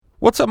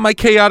What's up, my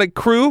chaotic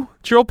crew?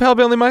 It's your old pal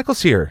Bentley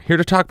Michaels here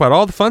to talk about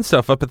all the fun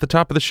stuff up at the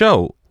top of the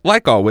show.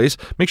 Like always,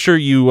 make sure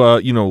you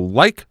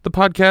like the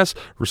podcast,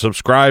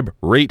 subscribe,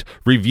 rate,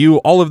 review,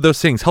 all of those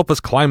things. Help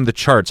us climb the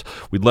charts.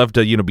 We'd love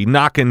to be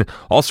knocking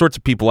all sorts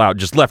of people out,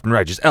 just left and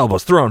right, just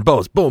elbows, throwing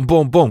bows, boom,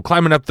 boom, boom,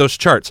 climbing up those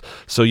charts.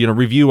 So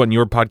review on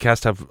your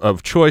podcast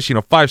of choice.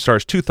 5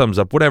 stars, 2 thumbs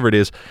up, whatever it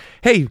is.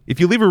 Hey,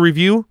 if you leave a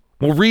review,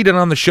 we'll read it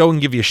on the show and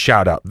give you a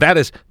shout out. That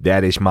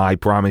is my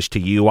promise to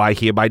you. I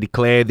hereby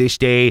declare this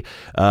day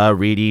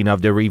reading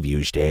of the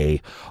reviews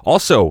day.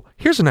 Also,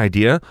 here's an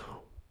idea.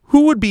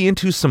 Who would be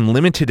into some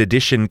limited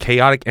edition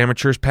Chaotic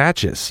Amateurs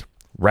patches?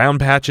 Round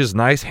patches,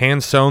 nice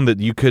hand sewn that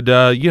you could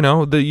that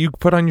you could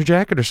put on your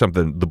jacket or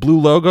something. The blue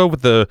logo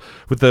with the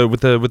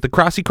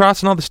crossy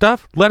cross and all the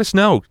stuff. Let us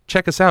know.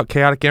 Check us out,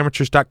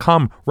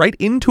 chaoticamateurs.com. Write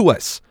into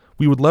us.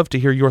 We would love to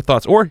hear your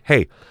thoughts. Or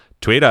hey,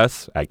 tweet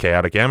us at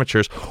Chaotic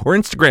Amateurs or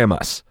Instagram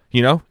us.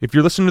 If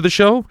you're listening to the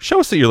show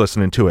us that you're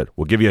listening to it.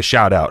 We'll give you a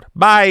shout out.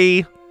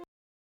 Bye.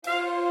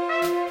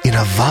 In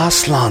a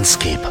vast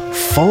landscape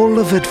full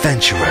of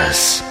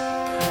adventurers,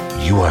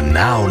 you are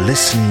now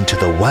listening to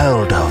the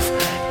world of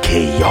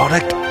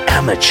Chaotic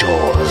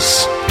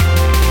Amateurs.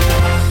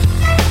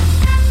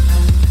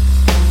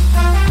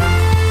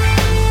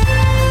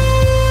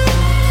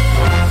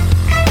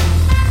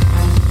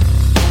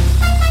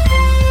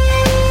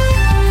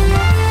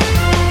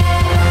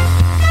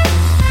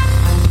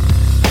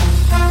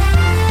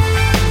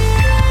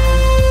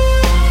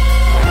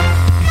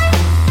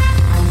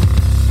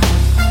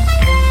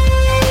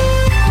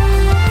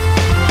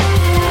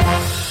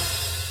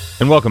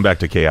 And welcome back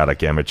to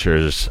Chaotic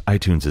Amateurs,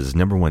 iTunes'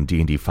 #1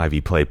 D&D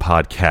 5e play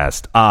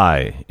podcast.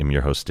 I am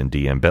your host and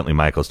DM, Bentley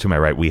Michaels. To my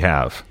right, we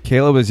have...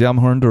 Caleb is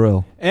Yamhorn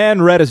Durrell.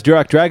 And Red is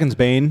Durak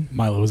Dragonsbane.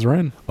 Milo is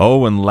Ren.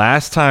 Oh, and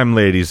last time,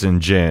 ladies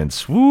and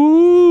gents,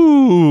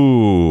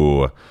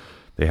 woo!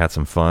 They had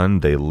some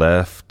fun. They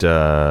left,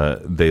 I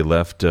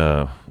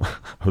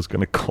was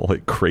going to call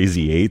it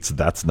Crazy Eights.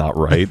 That's not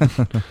right.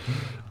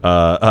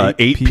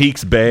 Eight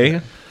Peaks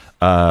Bay.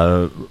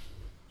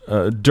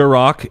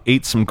 Durak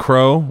ate some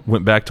crow,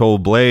 went back to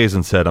Old Blaze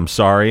and said, I'm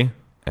sorry,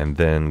 and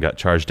then got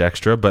charged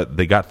extra, but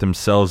they got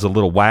themselves a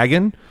little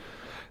wagon.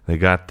 They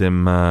got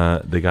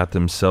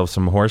themselves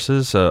some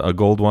horses, a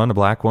gold one, a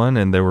black one,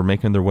 and they were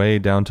making their way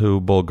down to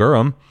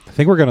Bulgurum. I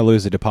think we're going to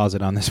lose a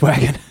deposit on this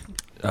wagon.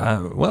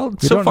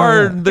 So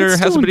far there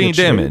hasn't been any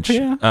damage.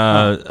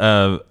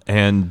 Yeah.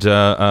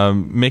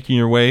 Making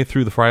your way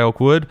through the Fry Oak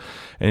Wood,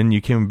 and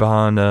you came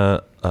upon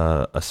a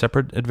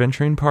separate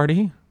adventuring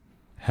party.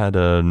 Had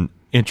an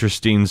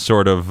interesting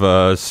sort of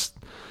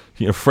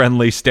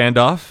friendly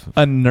standoff,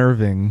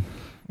 unnerving,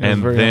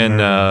 and then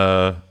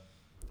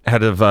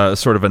had a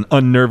sort of an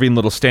unnerving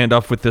little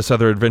standoff with this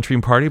other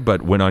adventuring party,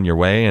 but went on your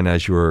way. And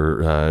as you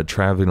were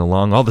traveling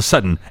along, all of a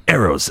sudden,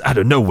 arrows out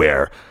of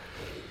nowhere,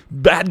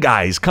 bad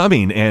guys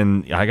coming,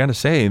 and I gotta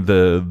say,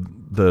 the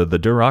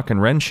Durak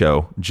and Ren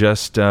show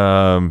just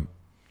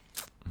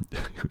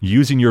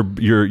using your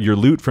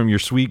loot from your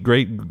sweet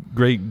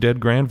great dead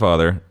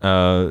grandfather.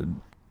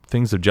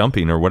 Things of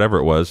jumping, or whatever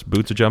it was,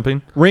 boots of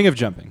jumping, ring of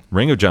jumping,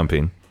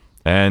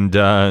 and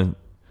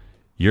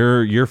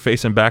you're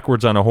facing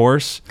backwards on a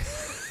horse.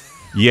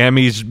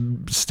 Yammy's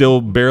still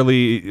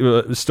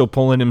barely still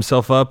pulling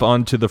himself up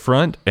onto the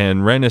front,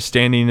 and Ren is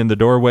standing in the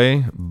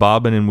doorway,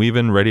 bobbing and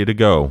weaving, ready to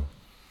go.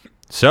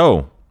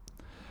 So,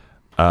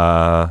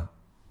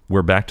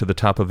 we're back to the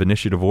top of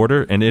initiative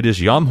order, and it is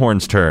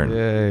Yamhorn's turn.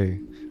 Yay.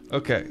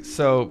 Okay,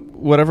 so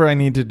whatever I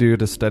need to do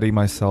to steady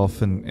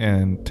myself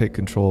and take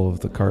control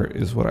of the cart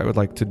is what I would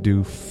like to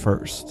do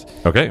first.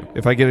 Okay.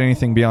 If I get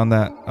anything beyond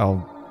that,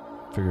 I'll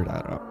figure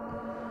that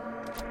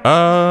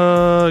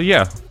out.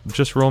 Yeah.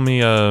 Just roll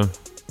me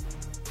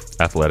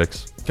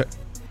athletics. Okay.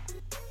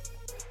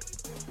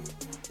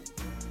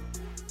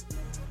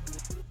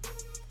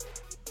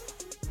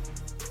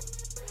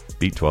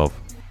 Beat 12.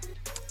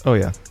 Oh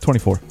yeah,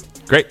 24.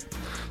 Great.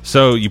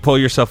 So you pull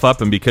yourself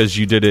up, and because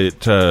you did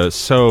it,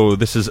 so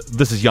this is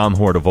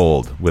Yamhorn of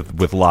old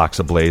with locks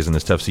ablaze and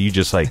stuff. So you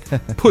just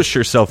push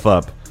yourself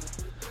up,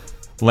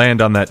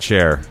 land on that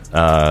chair.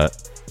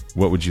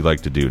 What would you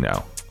like to do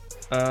now?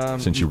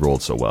 Since you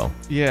rolled so well.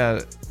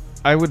 Yeah,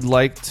 I would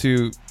like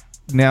to,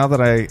 now that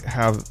I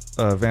have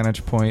a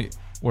vantage point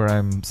where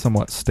I'm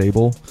somewhat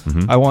stable,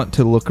 I want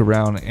to look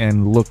around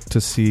and look to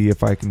see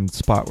if I can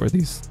spot where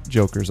these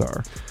jokers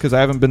are. Because I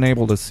haven't been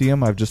able to see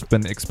them. I've just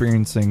been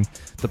experiencing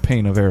the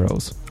pain of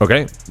arrows.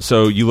 Okay,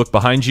 so you look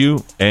behind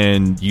you,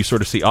 and you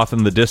sort of see off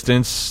in the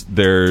distance,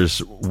 there's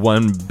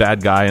one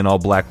bad guy in all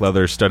black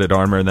leather, studded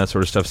armor, and that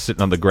sort of stuff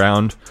sitting on the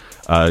ground.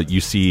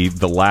 You see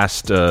the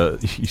last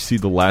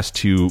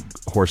 2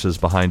 horses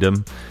behind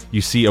him.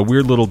 You see a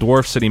weird little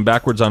dwarf sitting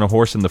backwards on a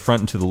horse in the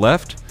front and to the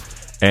left.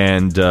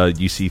 And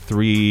you see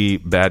 3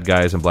 bad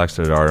guys in black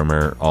studded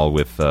armor, all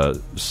with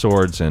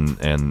swords and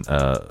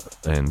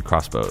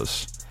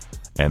crossbows,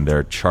 and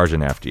they're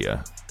charging after you.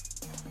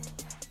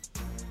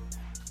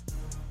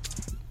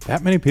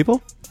 That many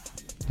people?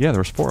 Yeah,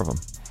 there was 4 of them.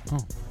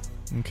 Oh,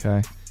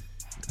 okay.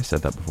 I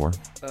said that before.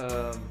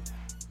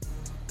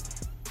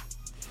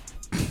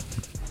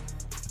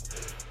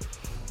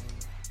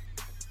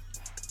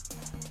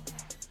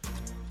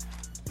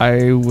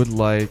 I would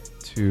like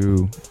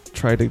to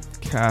try to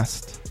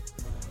cast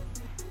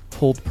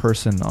Hold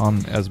Person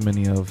on as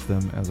many of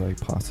them as I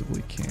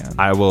possibly can.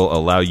 I will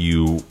allow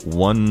you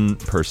one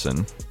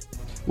person.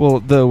 Well,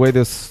 the way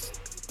this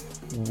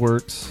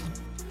works,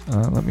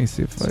 let me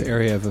see if It's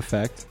area of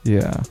effect.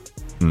 Yeah.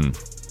 Hmm.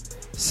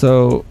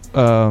 So,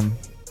 I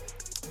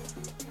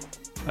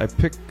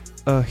pick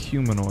a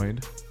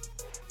humanoid.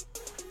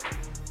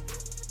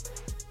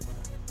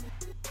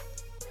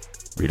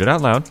 Read it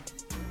out loud.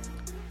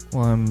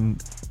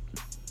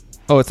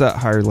 Well, it's at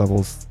higher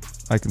levels.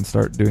 I can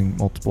start doing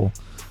multiple.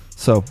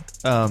 So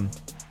I'm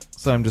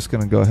just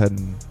gonna go ahead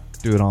and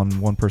do it on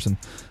one person.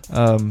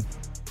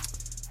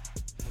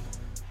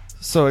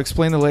 So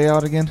explain the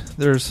layout again.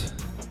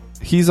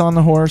 He's on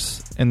the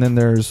horse, and then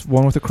there's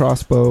one with a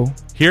crossbow.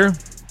 Here,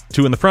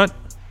 2 in the front,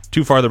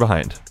 2 farther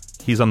behind.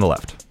 He's on the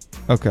left,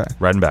 Okay.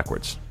 riding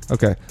backwards.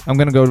 Okay. I'm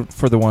gonna go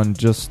for the one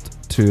just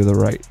to the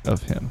right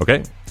of him.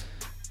 Okay.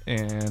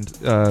 And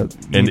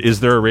is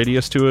there a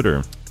radius to it,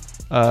 or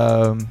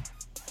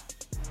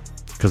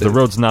because the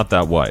road's not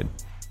that wide?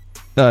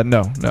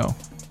 no.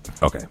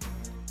 Okay.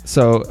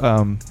 So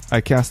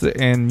I cast it,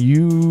 and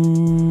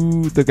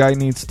the guy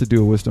needs to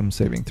do a wisdom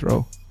saving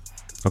throw.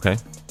 Okay.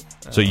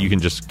 So you can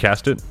just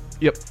cast it?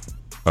 Yep.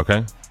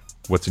 Okay.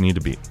 What's it need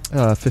to beat?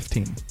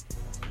 15.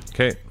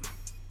 Okay.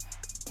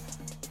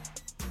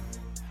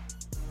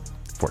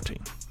 14.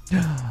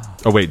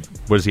 Oh, wait.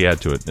 What does he add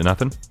to it?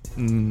 Nothing?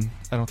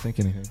 I don't think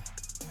anything.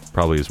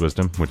 Probably his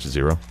wisdom, which is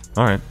 0.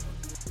 All right.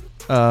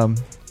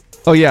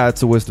 Oh yeah,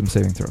 it's a wisdom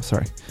saving throw.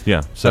 Sorry.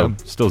 Yeah. So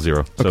still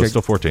 0. So okay.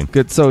 still 14.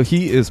 Good. So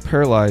he is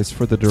paralyzed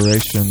for the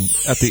duration.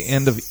 At the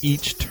end of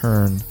each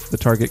turn, the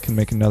target can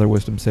make another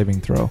wisdom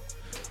saving throw.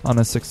 On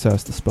a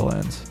success, the spell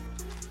ends.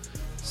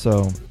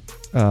 So,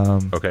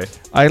 Okay.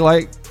 I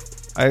like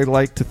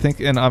to think,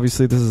 and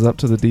obviously this is up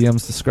to the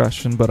DM's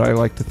discretion, but I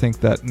like to think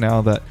that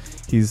now that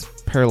he's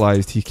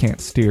paralyzed, he can't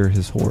steer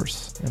his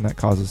horse, and that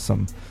causes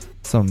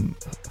some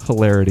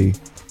hilarity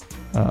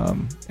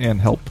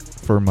and help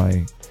for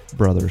my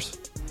brothers.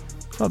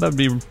 Oh, that'd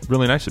be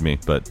really nice of me,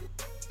 but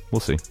we'll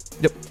see.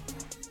 Yep.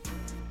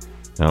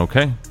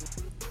 Okay.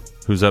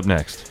 Who's up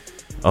next?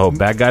 Oh,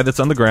 bad guy that's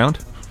on the ground.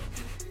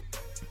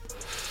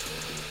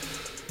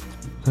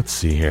 Let's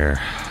see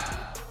here.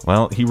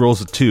 Well, he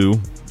rolls a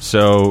 2,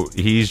 so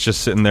he's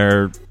just sitting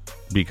there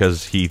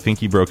because he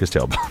broke his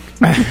tailbone.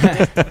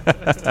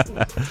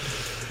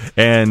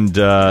 And,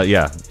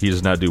 he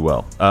does not do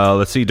well.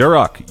 Let's see.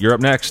 Durok, you're up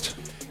next.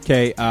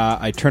 Okay,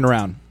 I turn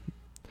around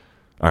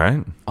All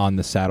right. on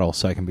the saddle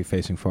so I can be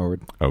facing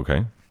forward.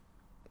 Okay.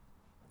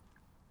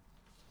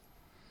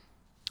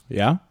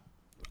 Yeah?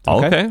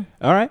 Okay.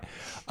 All right.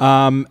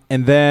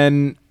 And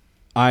then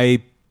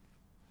I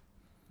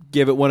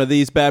give it one of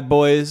these bad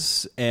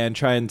boys and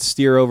try and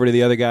steer over to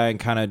the other guy and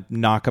kind of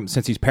knock him.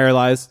 Since he's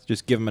paralyzed,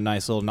 just give him a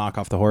nice little knock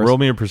off the horse. Roll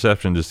me a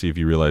perception to see if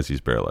you realize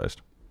he's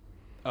paralyzed.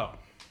 Oh.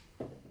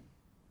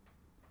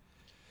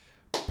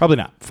 Probably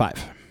not.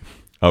 5.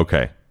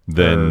 Okay.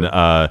 Then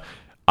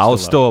I'll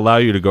still allow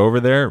you to go over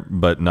there,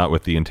 but not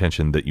with the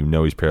intention that you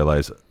know he's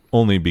paralyzed,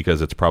 only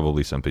because it's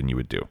probably something you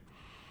would do.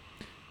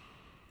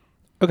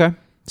 Okay.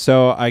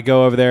 So I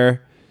go over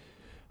there.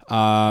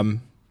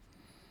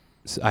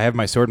 I have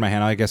my sword in my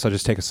hand. I guess I'll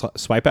just take a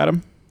swipe at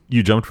him.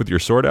 You jumped with your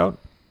sword out?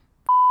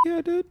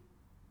 Yeah, dude.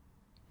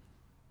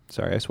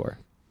 Sorry, I swore.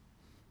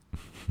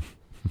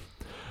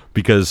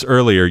 Because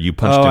earlier you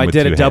punched him I with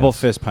did 2 a double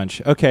hands. fist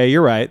punch. Okay,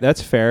 you're right.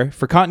 That's fair.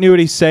 For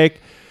continuity's sake,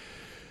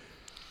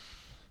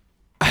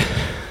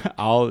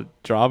 I'll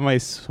draw my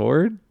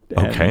sword.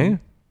 and Okay.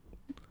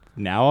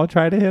 Now I'll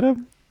try to hit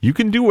him. You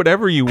can do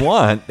whatever you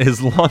want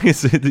as long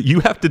as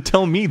you have to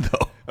tell me,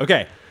 though.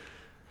 Okay.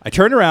 I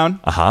turn around,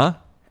 Uh-huh.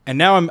 and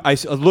now I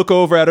look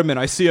over at him, and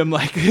I see him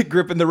like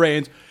gripping the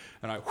reins,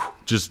 and I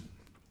Just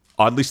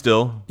oddly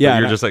still. Yeah, But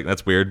you're and just like,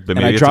 that's weird. But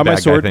and maybe I it's draw a bad my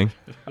sword. guy thing.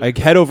 I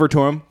head over to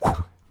him, and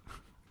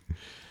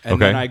Okay.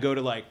 then I go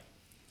to like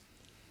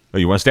Oh,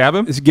 you want to stab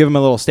him? just give him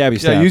a little stabby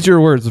stab. Yeah, use your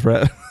words,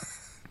 Brett.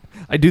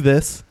 I do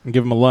this. and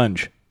give him a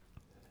lunge.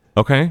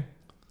 Okay.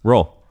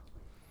 Roll.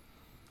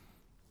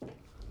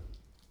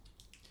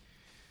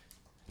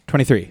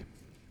 23.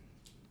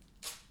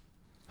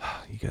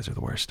 You guys are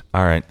the worst.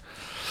 All right.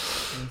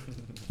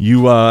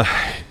 You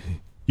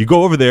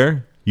go over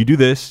there. You do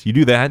this. You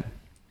do that.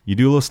 You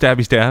do a little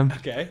stabby stab.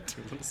 Okay.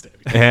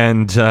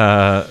 And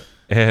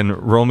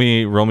roll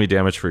me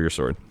damage for your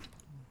sword.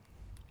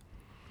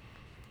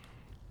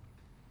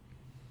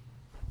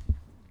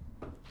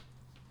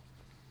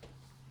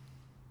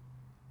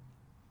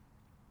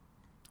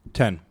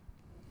 $10.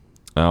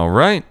 All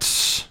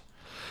right.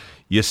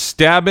 You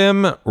stab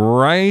him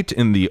right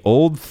in the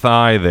old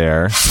thigh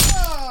there.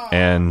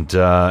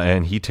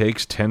 And he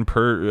takes 10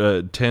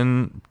 points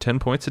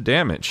of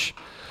damage.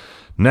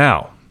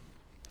 Now,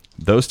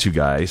 those two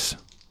guys,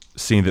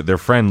 seeing that their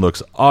friend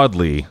looks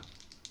oddly...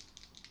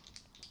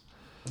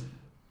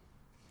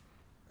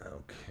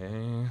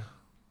 Okay.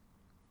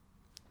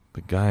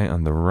 The guy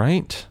on the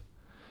right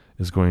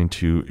is going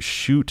to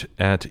shoot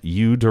at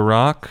you,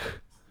 Durok.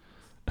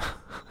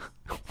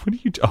 What are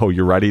you? Oh,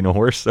 you're riding a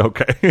horse?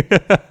 Okay.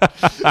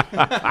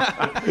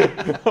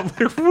 I'm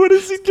like, what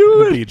is he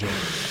doing?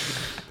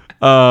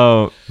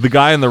 The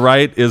guy on the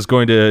right is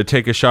going to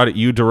take a shot at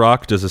you,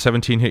 Duroc. Does a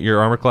 17 hit your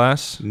armor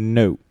class?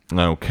 No.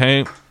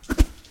 Okay.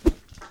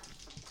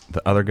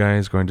 The other guy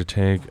is going to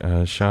take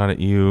a shot at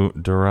you,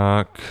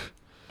 Duroc.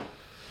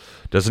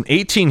 Does an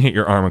 18 hit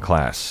your armor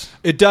class?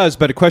 It does,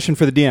 but a question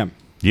for the DM.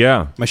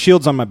 Yeah. My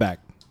shield's on my back.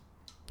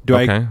 Do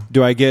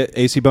I get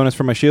AC bonus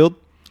for my shield?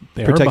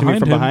 They are Protecting me behind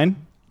from him. behind?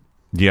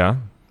 Yeah.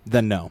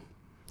 Then no.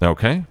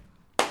 Okay.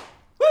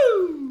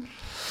 Woo!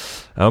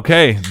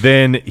 Okay,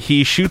 then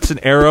he shoots an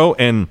arrow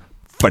and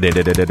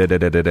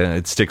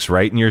it sticks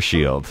right in your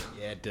shield.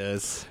 Yeah, it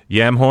does.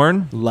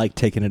 Yamhorn, Like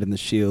taking it in the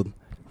shield.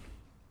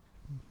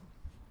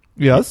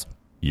 Yes.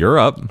 you're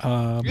up.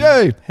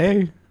 Yay!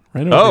 Hey,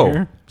 right over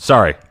here.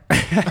 Sorry.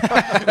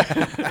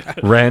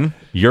 Ren,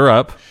 you're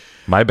up.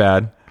 My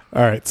bad.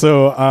 All right,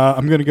 so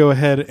I'm going to go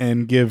ahead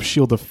and give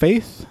Shield of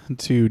Faith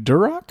to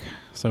Duroc,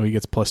 so he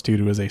gets +2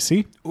 to his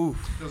AC.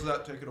 Does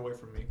that take it away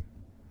from me?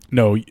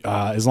 No,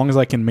 as long as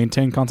I can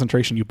maintain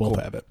concentration, you both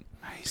have it.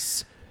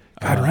 Nice.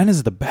 God, Ren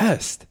is the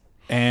best.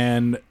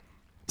 And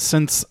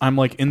since I'm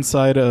like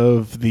inside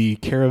of the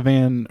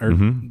caravan or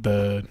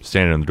the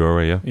Standing in the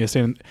doorway, yeah.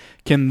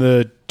 can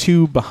the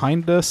two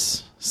behind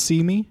us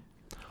see me?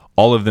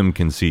 All of them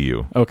can see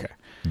you. Okay.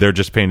 They're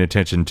just paying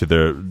attention to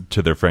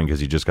their friend because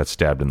he just got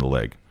stabbed in the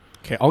leg.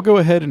 Okay, I'll go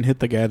ahead and hit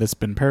the guy that's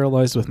been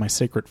paralyzed with my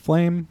Sacred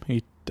Flame.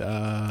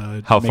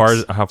 How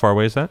far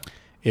away is that?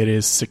 It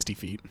is 60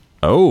 feet.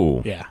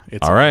 Oh. Yeah.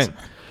 It's All right.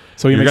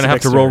 So You're going to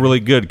have to roll dexterity. really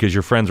good because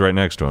your friend's right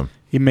next to him.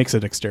 He makes a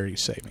dexterity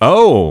saving.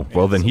 Oh,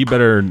 well then he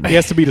better... He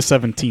has to beat a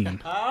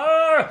 17.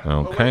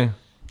 Okay.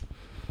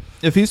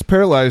 If he's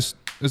paralyzed,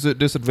 is it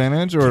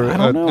disadvantage or I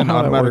don't know an how that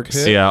automatic works.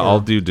 hit? Yeah, or- I'll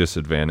do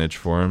disadvantage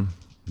for him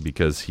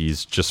because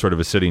he's just sort of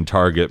a sitting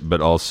target, but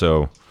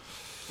also...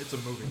 It's a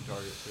moving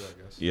target too,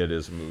 I guess. Yeah, it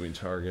is a moving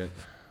target.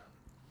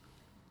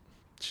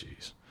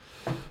 Jeez.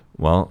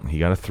 Well, he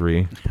got a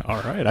 3.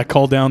 All right, I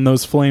call down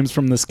those flames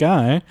from the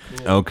sky.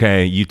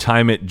 Okay, you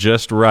time it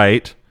just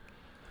right.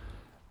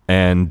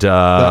 And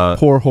That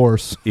poor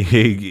horse.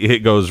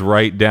 it goes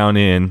right down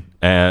in,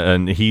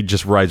 and he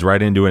just rides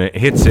right into it. And it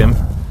hits him.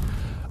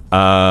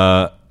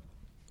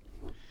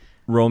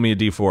 Roll me a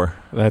d4.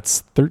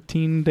 That's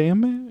 13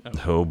 damage.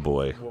 Oh,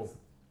 boy.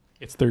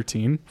 It's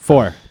 13.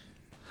 4.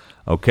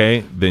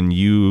 Okay, then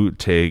you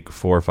take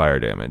 4 fire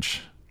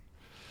damage.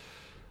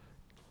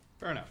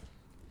 Fair enough.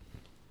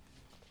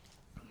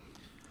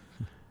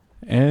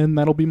 And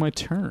that'll be my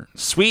turn.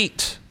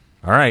 Sweet.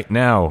 All right,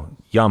 now,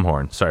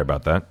 Yamhorn. Sorry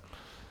about that.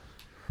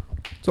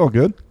 It's all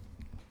good.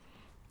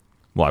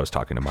 Well, I was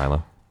talking to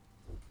Milo.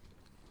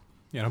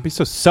 Yeah, don't be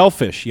so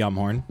selfish,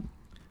 Yumhorn.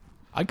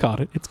 I caught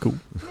it. It's cool.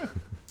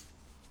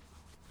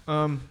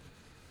 Gosh,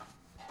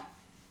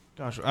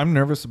 I'm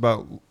nervous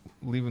about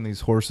leaving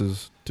these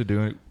horses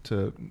to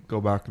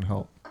go back and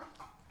help.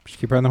 Just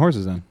keep riding the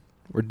horses then.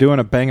 We're doing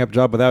a bang up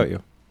job without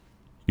you.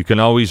 You can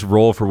always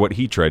roll for what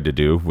he tried to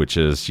do, which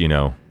is,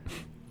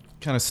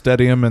 Kind of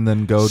steady him and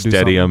then go do steady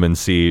something. him and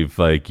see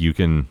if you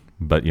can.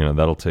 But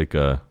that'll take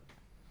a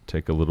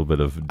little bit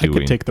of I doing.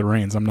 could take the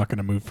reins. I'm not going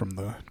to move from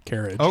the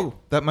carriage. Oh,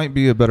 that might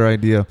be a better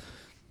idea.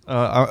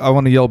 I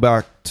want to yell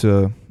back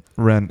to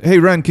Ren. Hey,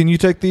 Ren, can you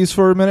take these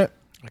for a minute?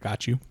 I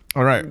got you.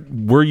 All right.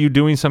 Were you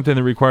doing something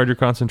that required your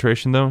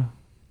concentration though?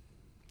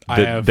 I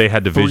That have they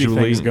had to 3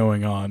 visually things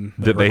going on.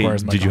 Did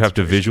requires my you have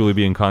to concentration. visually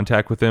be in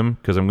contact with them?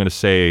 Because I'm going to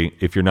say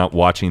if you're not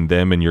watching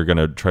them and you're going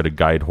to try to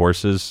guide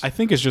horses. I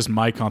think it's just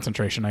my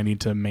concentration. I need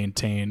to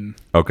maintain.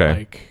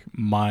 Okay.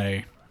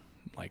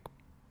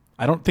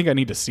 I don't think I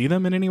need to see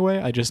them in any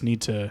way. I just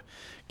need to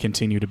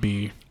continue to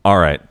be. All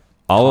right.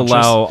 I'll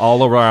Conscious.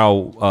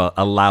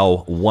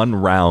 allow 1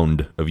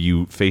 round of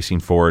you facing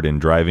forward and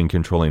driving,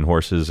 controlling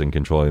horses, and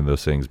controlling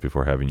those things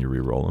before having you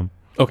re-roll them.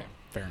 Okay,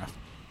 fair enough.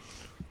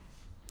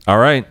 All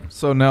right.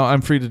 So now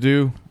I'm free to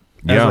do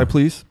as Yeah. I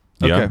please.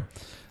 Yeah.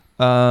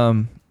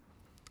 Okay.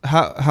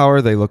 How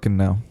are they looking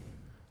now?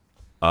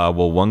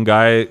 Well, one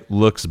guy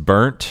looks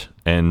burnt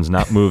and's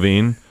not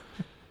moving.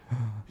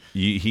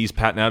 He's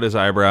patting out his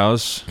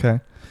eyebrows. Okay.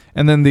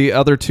 And then the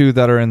other 2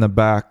 that are in the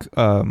back,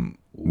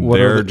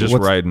 They're just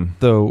what's riding.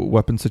 the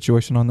weapon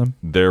situation on them?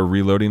 They're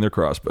reloading their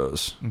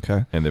crossbows.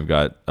 Okay. And they've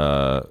got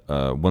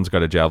one's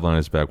got a javelin on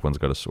his back, one's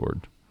got a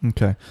sword.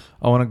 Okay.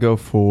 I want to go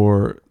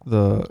for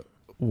the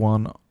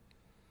one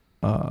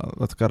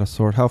that's got a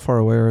sword. How far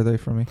away are they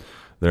from me?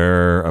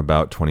 They're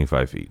about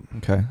 25 feet.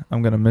 Okay.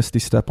 I'm going to Misty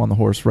Step on the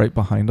horse right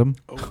behind him.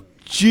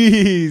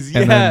 Jeez,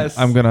 And then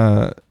I'm going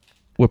to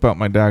whip out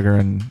my dagger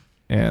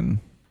and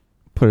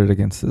put it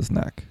against his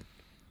neck.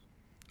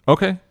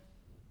 Okay.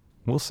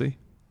 We'll see.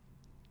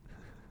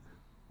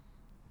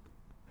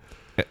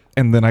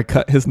 And then I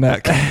cut his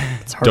neck.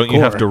 It's hardcore. Don't you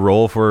have to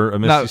roll for a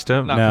Misty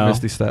Step? Not No. for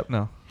Misty Step,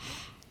 no.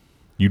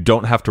 You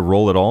don't have to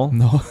roll at all?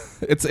 No.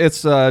 It's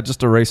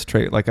just a race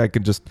trait. Like I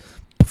could just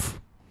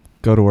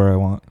go to where I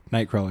want.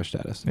 Nightcrawler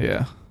status.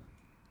 Yeah.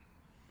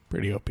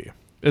 Pretty OP.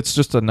 It's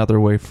just another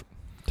way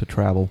to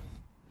travel.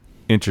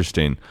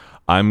 Interesting.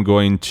 I'm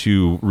going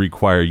to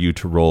require you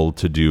to roll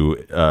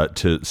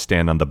to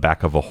stand on the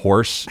back of a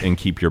horse and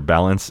keep your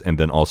balance, and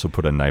then also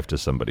put a knife to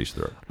somebody's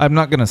throat. I'm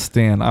not gonna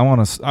stand. I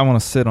want to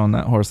sit on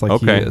that horse like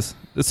Okay. he is.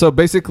 So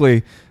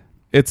basically,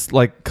 it's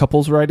like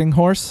couples riding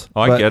horse.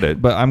 Oh, I get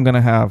it. But I'm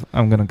gonna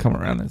come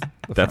around.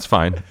 That's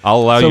fine. I'll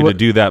allow So you to what-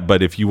 do that,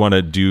 but if you want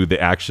to do the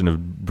action of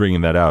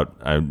bringing that out,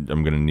 I'm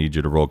going to need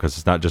you to roll, because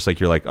it's not just like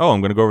you're like, oh, I'm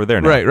going to go over there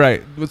now.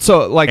 Right.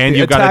 So like, And the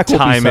you got attack to will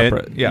be time it.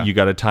 separate. Yeah. You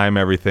got to time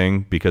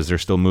everything because they're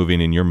still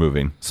moving and you're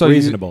moving. So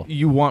Reasonable.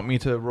 You want me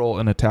to roll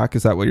an attack?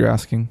 Is that what you're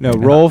asking? No,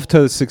 roll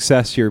to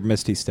success your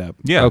Misty Step.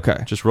 Yeah. Okay.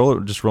 Just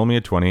roll me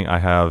a 20. I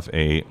have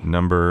a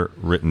number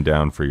written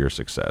down for your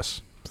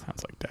success.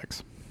 Sounds like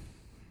Dex.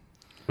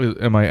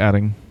 Am I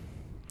adding?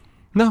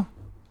 No.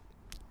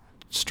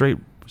 Straight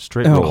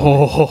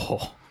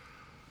Oh.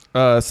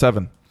 roll.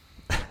 7.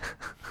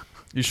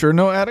 You sure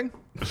no adding?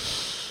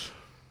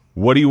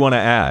 What do you want to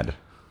add?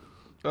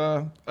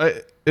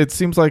 It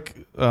seems like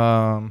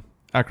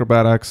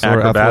acrobatics or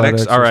Acrobatics.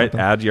 athletics. All or right. something.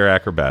 Add your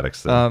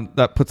acrobatics then.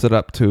 That puts it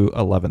up to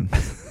 11.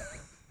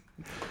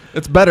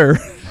 It's better.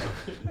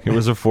 It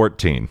was a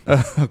 14.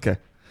 Okay.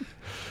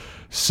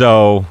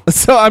 So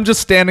So I'm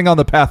just standing on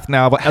the path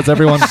now, but as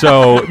everyone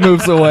So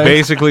moves away.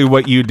 basically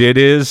what you did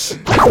is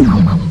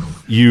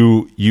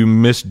you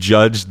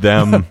misjudged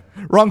them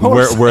Wrong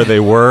horse. where they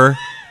were,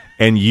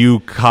 and you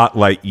caught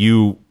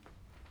you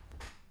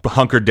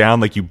hunkered down,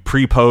 like you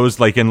pre-posed,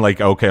 like in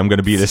okay, I'm going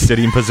to be in a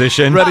sitting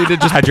position, Ready to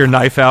just- had your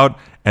knife out,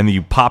 and then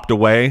you popped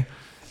away,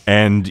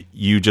 and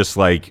you just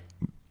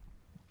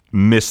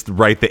missed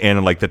right the end,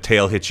 and the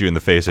tail hits you in the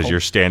face as you're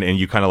standing, and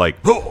you kind of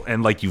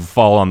and you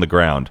fall on the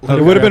ground. It would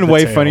have Grab been the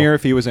way tail. funnier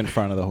if he was in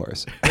front of the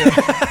horse.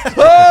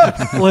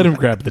 Let him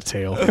grab the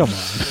tail. Come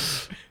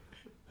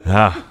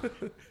on.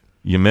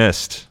 You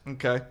missed.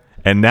 Okay.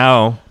 And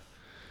now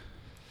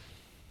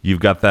you've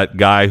got that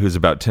guy who's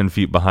about 10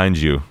 feet behind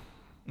you,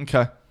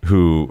 Okay.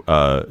 who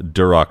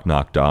Duroc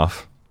knocked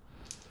off.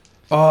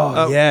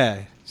 Oh,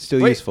 yeah.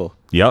 Still wait. useful.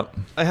 Yep.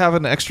 I have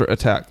an extra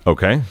attack.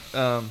 Okay.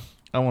 I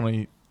want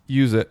to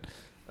use it.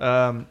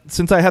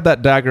 Since I had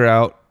that dagger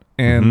out,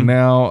 and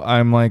now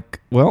I'm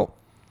well,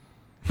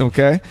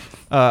 okay.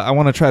 I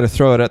want to try to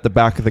throw it at the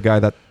back of the guy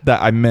that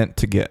I meant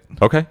to get.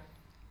 Okay.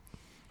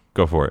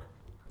 Go for it.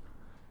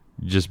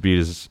 You just beat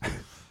his...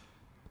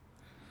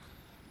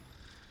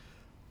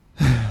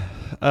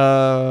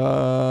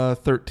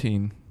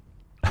 13.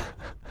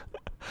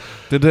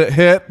 Did it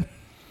hit?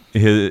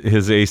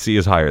 His AC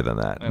is higher than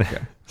that. Okay.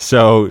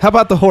 So How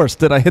about the horse?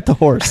 Did I hit the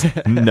horse?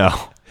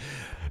 no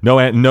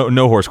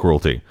horse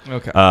cruelty.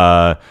 Okay.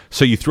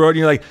 So you throw it and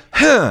you're like,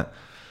 huh.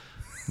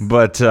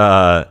 But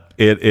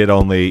it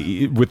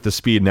only, with the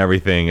speed and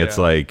everything, it's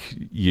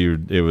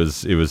it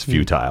was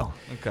futile.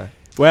 Okay.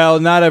 Well,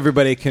 not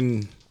everybody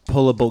can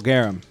pull a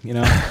Bulgarum, you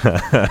know?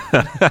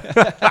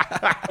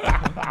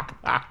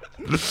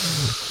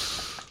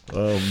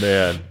 Oh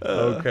man.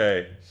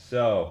 Okay.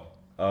 So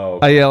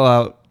I yell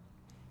out,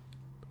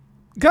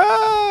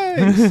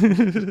 guys!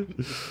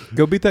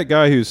 Go beat that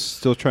guy who's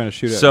still trying to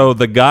shoot at So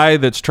the guy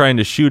that's trying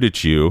to shoot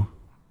at you,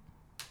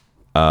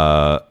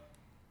 let's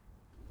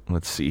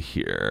see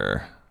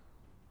here.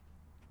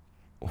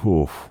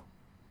 Oof.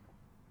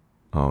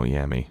 Oh,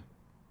 yummy.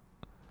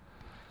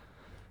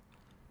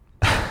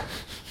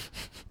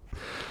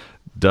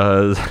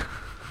 Does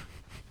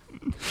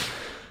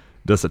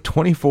a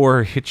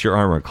 24 hit your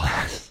armor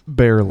class?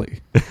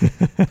 Barely.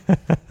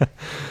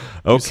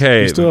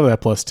 Okay. You still have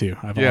that +2.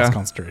 I've Yeah. lost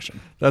concentration.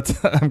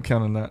 I'm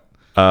counting that.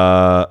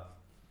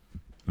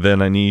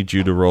 Then I need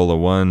you to roll a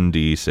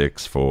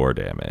 1d6 for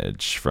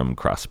damage from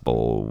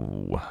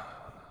crossbow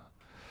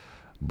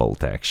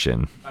bolt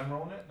action. I'm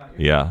rolling it. Not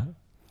you. Yeah.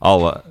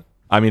 I'll.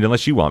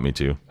 Unless you want me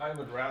to. I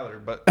would rather,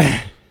 but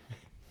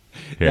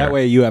Here. That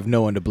way you have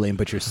no one to blame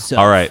but yourself.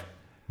 All right.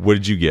 What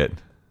did you get?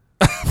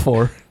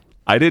 4.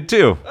 I did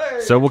too.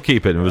 So we'll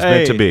keep it. It was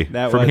meant to Hey, be.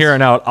 that From was- here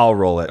on out, I'll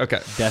roll it.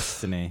 Okay.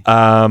 Destiny.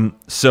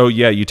 So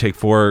yeah, you take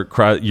 4.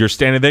 You're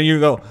standing there. You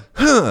go,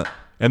 huh,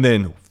 and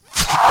then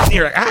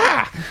you're like,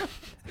 ah.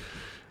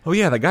 Oh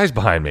yeah, that guy's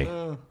behind me,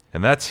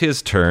 and that's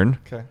his turn.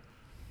 Okay.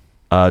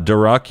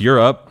 Duroc, you're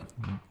up.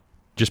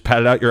 Just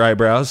patted out your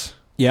eyebrows.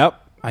 Yep,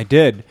 I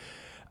did.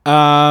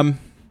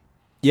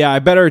 Yeah, I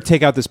better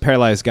take out this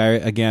paralyzed guy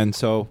again.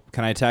 So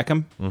can I attack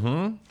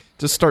him?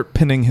 Just start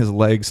pinning his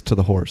legs to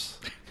the horse,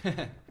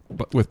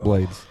 but with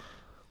blades.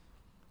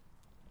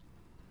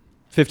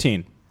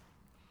 15.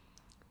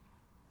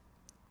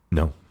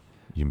 No,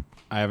 you.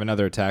 I have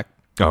another attack.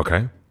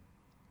 Okay,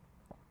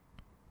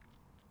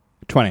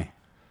 20.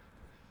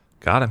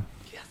 got him.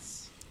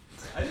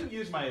 I didn't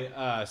use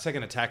my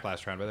second attack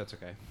last round, but that's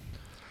okay.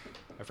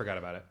 I forgot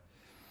about it.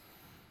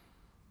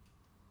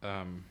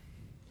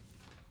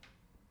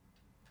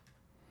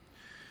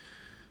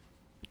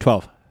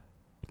 12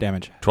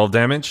 damage. 12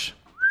 damage.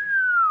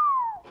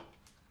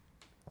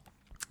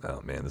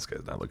 Oh man, this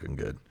guy's not looking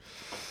good.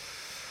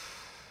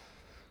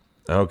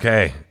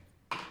 Okay,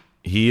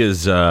 he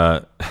is.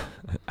 How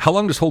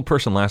long does hold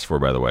person last for?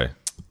 By the way.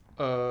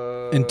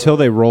 Until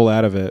they roll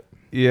out of it.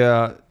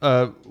 Yeah,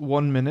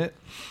 1 minute.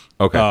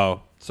 Okay.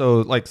 Oh,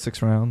 So like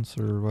 6 rounds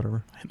or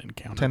whatever. I didn't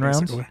count 10 it,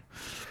 rounds? basically.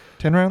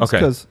 10 rounds? Okay.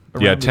 'Cause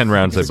a Yeah, round 10 is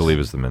rounds, I 6. believe,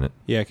 is the minute.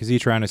 yeah, because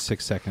each round is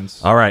 6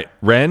 seconds. All right.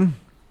 Ren,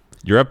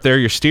 you're up there.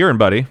 You're steering,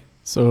 buddy.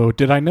 So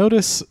did I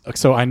notice?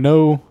 So I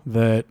know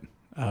that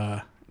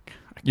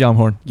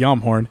Yamhorn.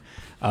 Yamhorn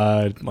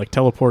like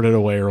teleported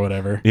away or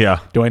whatever. Yeah.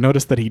 Do I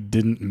notice that he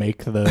didn't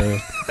make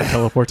the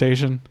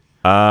teleportation?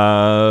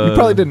 You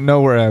probably didn't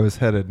know where I was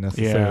headed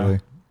necessarily.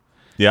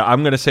 Yeah,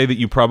 I'm going to say that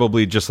you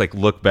probably just like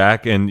look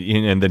back and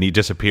then he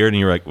disappeared and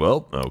you're like,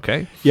 well,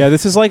 okay. Yeah,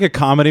 this is like a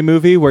comedy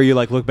movie where you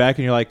like look back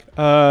and you're like,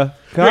 guys?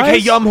 You're like, hey,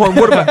 Yumhorn,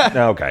 what about...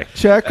 Okay.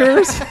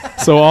 Checkers?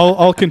 So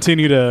I'll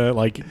continue to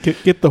like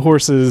get the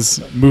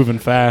horses moving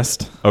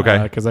fast. Okay.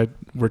 Because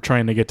we're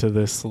trying to get to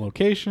this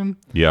location.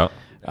 Yeah.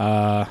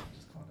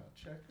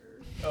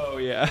 Oh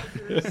yeah.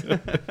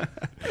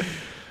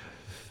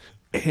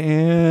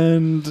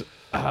 And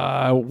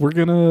we're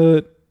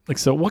gonna like.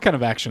 So, what kind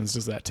of actions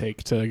does that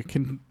take to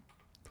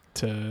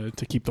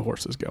keep the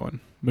horses going?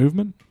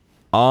 Movement.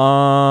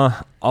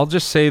 I'll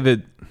just say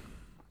that,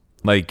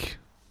 like,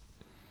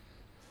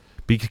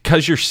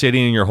 because you're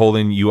sitting and you're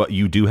holding,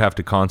 you do have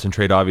to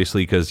concentrate,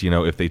 obviously, because, you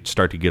know, if they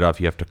start to get off,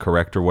 you have to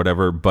correct or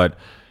whatever. But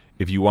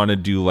if you want to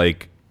do,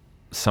 like,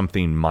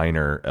 something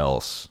minor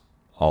else,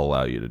 I'll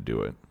allow you to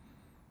do it.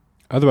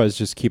 Otherwise,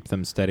 just keep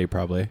them steady,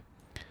 probably.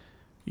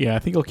 Yeah, I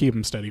think I'll keep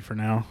them steady for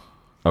now.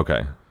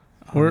 Okay.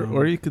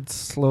 Or you could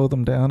slow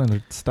them down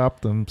and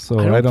stop them. So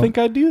I don't think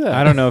I'd do that.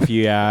 I don't know if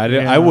you. Yeah,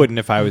 I wouldn't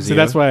if I was See, you.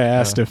 that's why I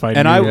asked if I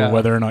And knew I-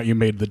 whether or not you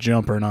made the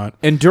jump or not.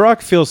 And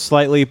Duroc feels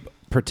slightly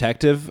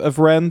protective of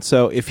Ren,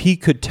 so if he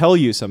could tell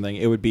you something,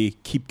 it would be,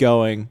 keep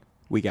going,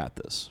 we got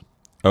this.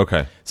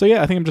 Okay. So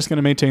yeah, I think I'm just going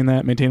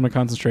to maintain my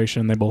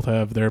concentration. They both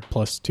have their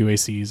 +2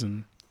 ACs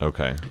and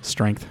Okay.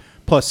 strength.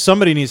 Plus,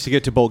 somebody needs to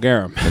get to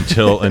Bulgarum.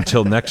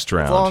 Until next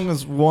round. as long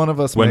as one of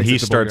us When makes he it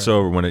to starts Bulgaria.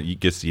 over, when it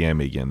gets the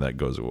Yami again, that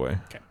goes away.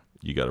 Okay.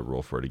 You got to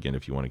roll for it again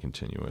if you want to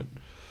continue it.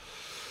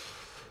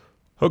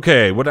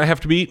 Okay, what do I have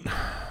to beat?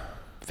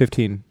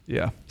 15.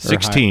 Yeah.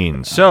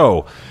 16.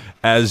 So,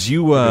 as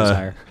you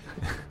after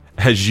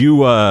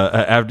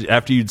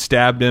you'd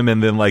stabbed him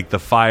and then like the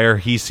fire,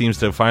 he seems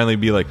to finally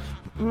be like,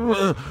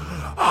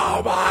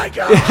 oh my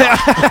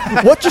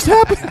god, What just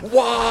happened?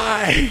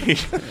 why?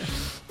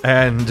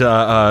 And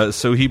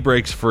so he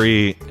breaks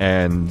free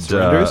and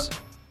Surrenders?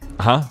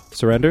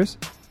 Surrenders?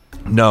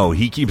 No,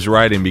 he keeps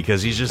riding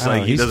because he's just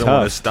like, he he's doesn't tough.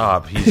 want to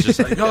stop. He's just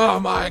like, oh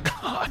my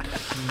god.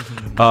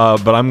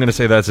 But I'm gonna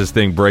say that's his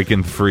thing,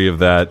 breaking free of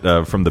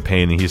that from the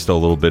pain, and he's still a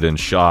little bit in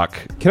shock.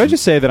 Can I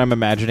just say that I'm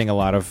imagining a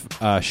lot of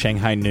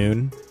Shanghai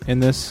Noon in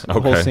this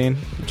whole Okay. scene?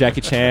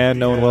 Jackie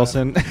Chan, Owen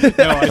Wilson. No,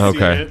 I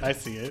Okay. I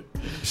see it.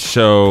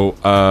 So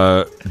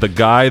the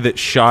guy that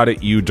shot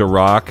at you,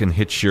 Duroc, and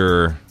hit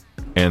your,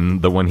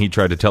 and the one he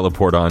tried to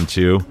teleport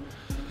onto,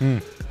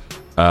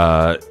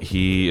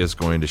 he is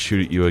going to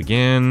shoot at you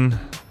again.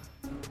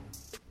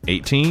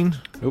 18.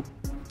 Oop.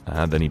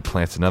 Then he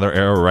plants another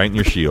arrow right in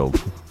your shield.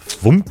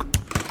 Thunk.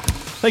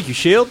 Thank you,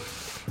 Shield.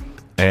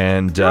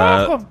 And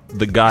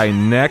the guy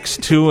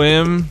next to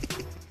him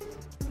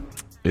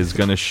is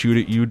going to shoot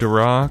at you,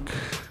 Duroc.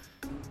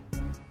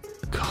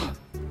 God.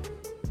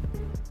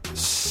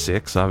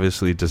 6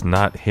 obviously does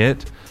not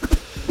hit.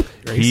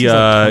 He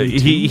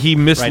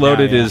misloaded Right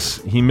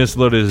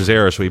now, his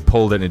arrow, so he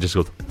pulled it and it just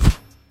goes,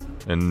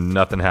 and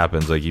nothing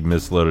happens. Like he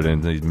misloaded it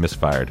and he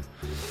misfired.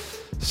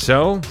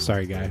 So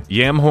Sorry, guy.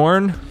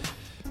 Yamhorn,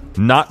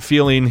 not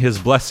feeling his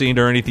blessing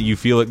or anything, you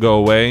feel it go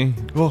away.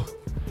 Oh,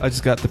 I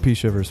just got the pea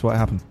shivers. What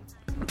happened?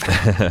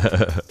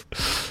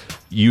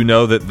 You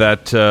know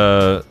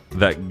that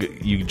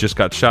you just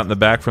got shot in the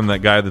back from that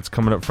guy that's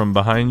coming up from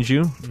behind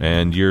you,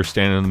 and you're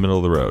standing in the middle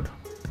of the road.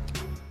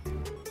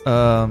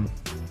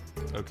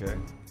 Okay.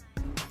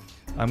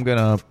 I'm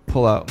gonna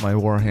pull out my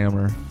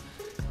warhammer,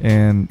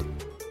 and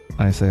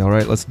I say, "All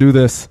right, let's do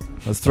this.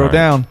 Let's throw All right.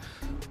 down."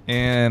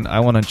 And I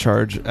want to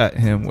charge at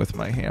him with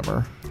my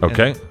hammer.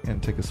 Okay.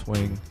 And take a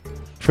swing.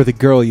 For the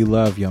girl you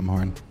love,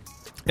 Yumhorn.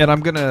 And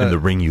I'm gonna. In the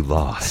ring you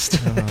lost.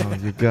 Oh,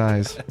 you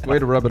guys, way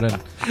to rub it in.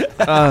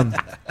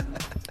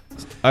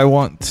 I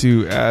want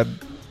to add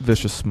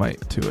Vicious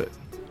Smite to it.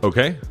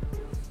 Okay.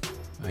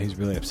 Oh, he's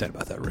really upset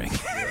about that ring.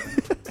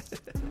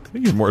 I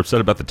think he's more upset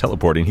about the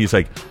teleporting. He's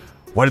like,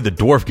 why did the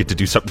dwarf get to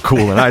do something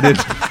cool and I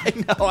didn't?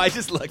 I know, I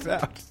just lucked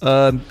out.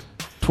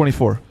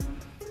 24.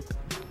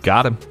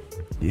 Got him.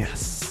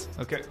 Yes.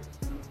 Okay.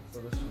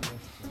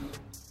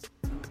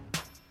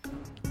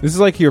 This is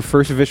like your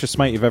first Vicious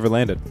Smite you've ever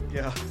landed.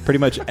 Yeah. Pretty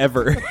much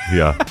ever.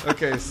 Yeah.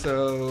 Okay, so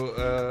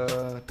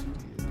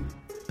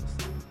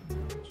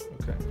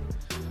okay.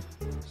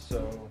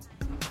 So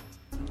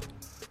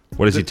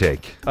What does he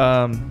take?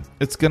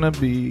 it's gonna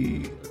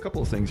be a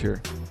couple of things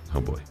here. Oh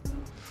boy.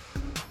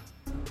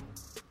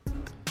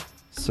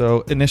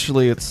 So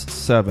initially it's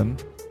 7.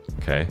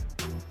 Okay.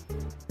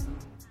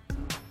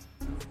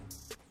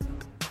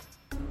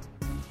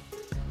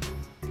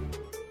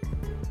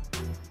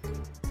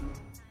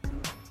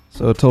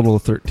 So a total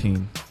of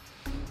 13.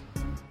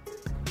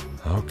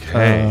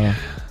 Okay.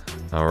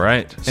 All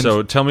right.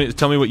 So tell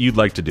me what you'd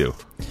like to do.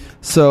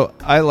 So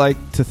I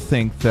like to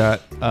think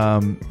that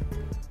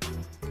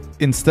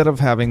instead of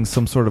having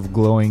some sort of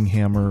glowing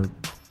hammer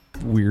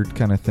weird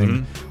kind of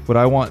thing, what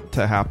I want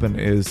to happen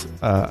is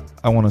I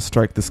want to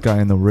strike this guy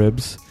in the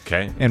ribs.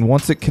 Okay. And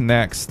once it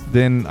connects,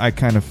 then I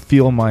kind of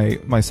feel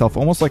myself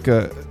almost like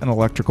an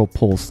electrical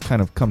pulse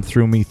kind of come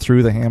through me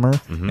through the hammer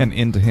and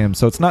into him.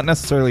 So it's not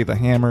necessarily the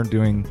hammer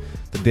doing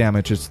the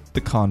damage; it's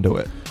the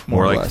conduit,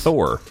 More or like less.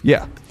 Thor.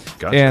 Yeah.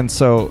 Gotcha. And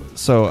so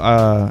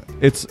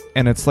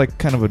it's like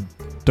kind of a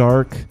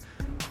dark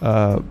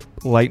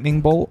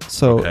lightning bolt.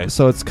 So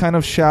it's kind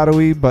of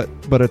shadowy, but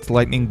it's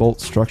lightning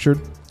bolt structured.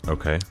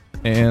 Okay.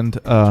 And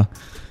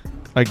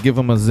I give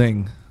him a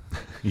zing.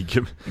 You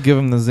give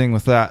him the zing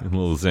with that. a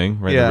little zing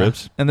right in the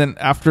ribs. And then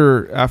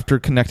after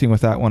connecting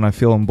with that one, I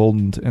feel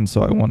emboldened, and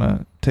so I want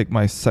to take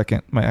my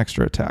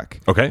extra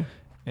attack. Okay.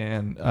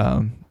 And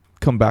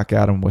come back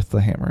at him with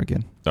the hammer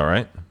again. All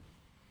right.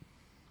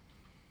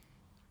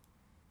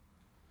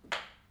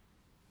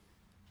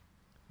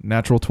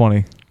 Natural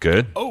 20.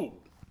 Good. Oh,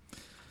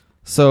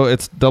 So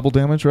it's double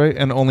damage, right?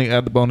 And only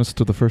add the bonus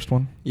to the first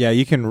one? Yeah,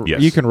 you can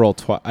Yes. you can roll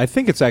twice. I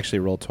think it's actually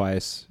rolled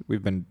twice.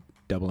 We've been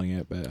doubling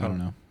it, but I don't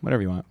know.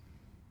 Whatever you want.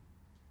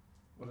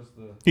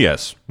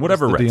 Yes.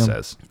 Whatever What's the Red DM?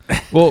 says.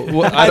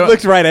 Well, I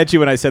looked right at you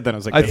when I said that. I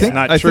was like, I that's think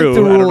not I true. think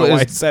the I don't rule know why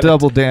I is said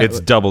double damage. It's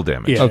double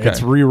damage. yeah. Okay.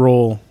 It's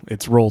re-roll.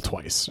 It's roll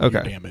twice. Your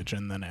Okay. damage,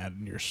 and then add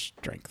your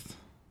strength.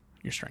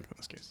 Your strength in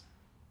this case.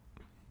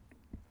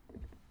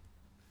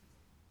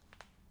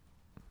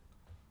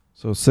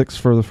 So 6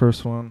 for the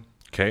first one,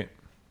 Okay.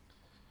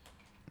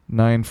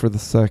 9 for the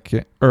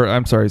second, or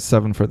I'm sorry,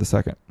 7 for the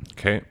second,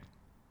 Okay.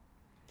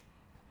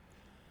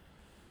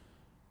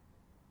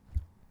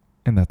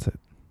 and that's it.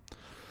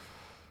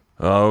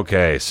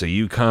 Okay. So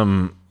you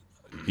come,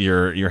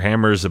 your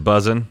hammer's a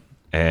buzzing,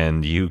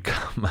 and you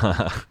come.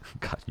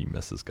 God, you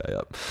mess this guy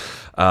up.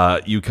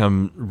 You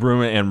come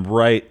rooming, and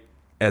right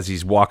as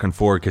he's walking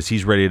forward, because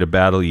he's ready to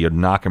battle, you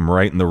knock him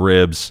right in the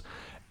ribs,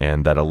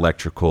 and that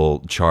electrical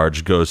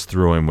charge goes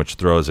through him, which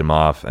throws him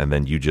off, and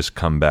then you just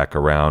come back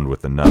around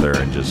with another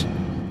and just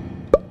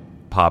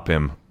pop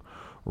him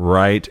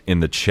right in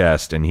the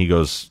chest, and he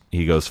goes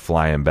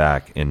flying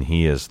back, and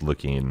he is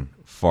looking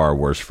far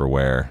worse for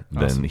wear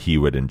than he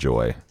would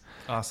enjoy.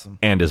 Awesome.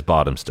 And his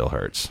bottom still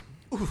hurts.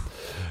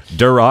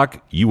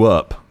 Duroc, you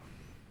up.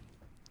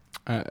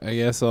 I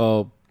guess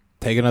I'll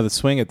take another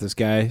swing at this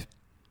guy.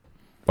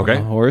 Okay.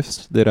 On the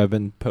horse that I've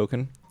been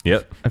poking.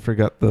 Yep. I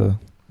forgot the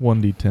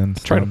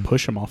 1d10. Try to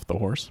push him off the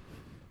horse.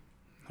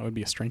 That would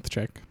be a strength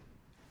check.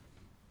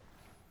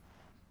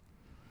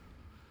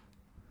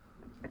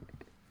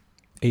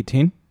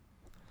 18.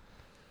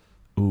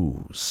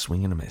 Ooh,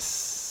 swing and a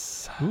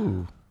miss.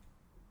 Ooh.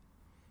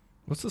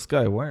 What's this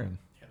guy wearing?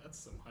 Yeah, that's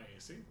some high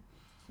AC.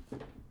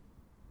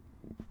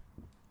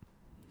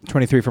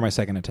 23 for my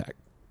second attack.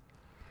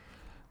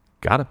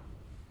 Got him.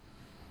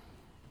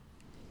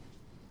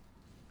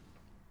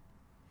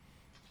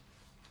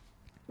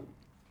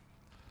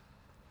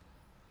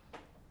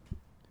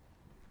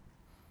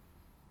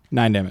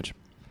 Nine damage.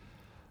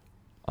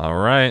 All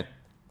right.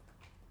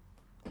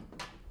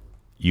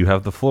 You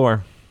have the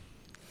floor.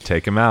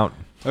 Take him out.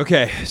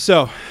 Okay,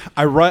 so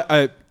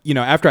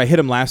after I hit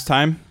him last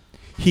time,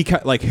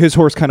 his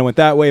horse kind of went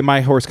that way,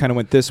 my horse kind of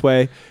went this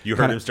way. You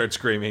heard him start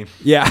screaming.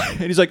 Yeah, and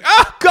he's like,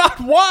 "Oh God,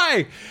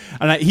 why?"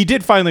 And he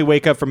did finally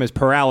wake up from his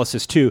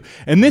paralysis too.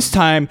 And this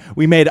time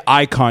we made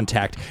eye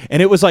contact,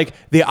 and it was like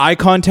the eye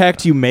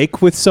contact you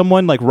make with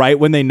someone, like right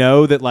when they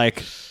know that like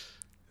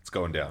It's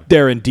going down.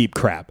 they're in deep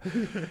crap.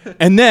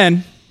 And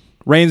then,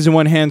 reins in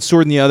one hand,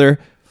 sword in the other.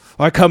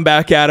 I come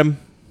back at him.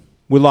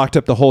 We locked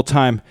up the whole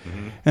time,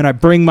 and I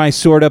bring my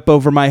sword up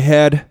over my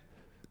head.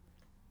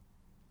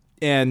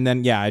 And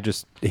then, I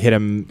just hit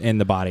him in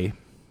the body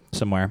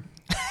somewhere.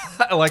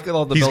 I like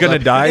all the He's going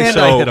to die, and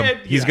so I hit him.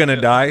 he's going to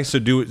die, so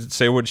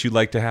say what you'd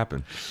like to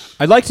happen.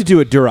 I'd like to do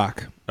a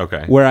Duroc,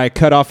 Okay. where I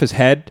cut off his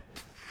head,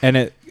 and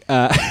it...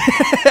 And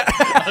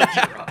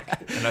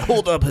I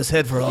hold up his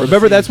head for all.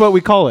 remember, that's what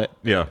we call it.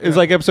 Yeah. It's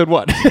like episode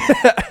 1.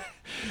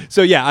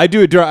 So, I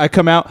do a Duroc. I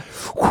come out,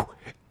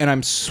 and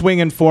I'm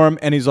swinging for him,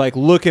 and he's, like,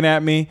 looking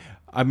at me.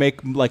 I make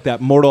like that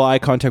mortal eye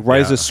contact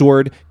right as the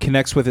sword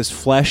connects with his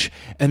flesh,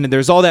 and then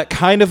there's all that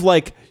kind of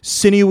like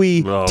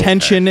sinewy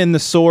tension in the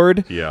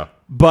sword. Yeah.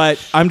 But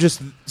I'm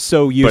just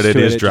so used to it. But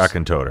it is just-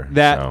 Drakentoter.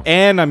 That, so.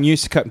 and I'm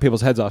used to cutting people's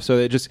heads off, so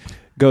it just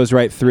goes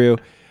right through.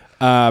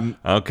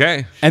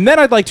 Okay. And then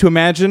I'd like to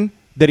imagine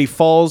that he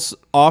falls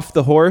off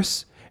the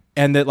horse,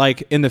 and that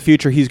like in the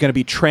future he's going to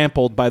be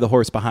trampled by the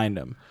horse behind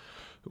him.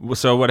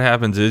 So what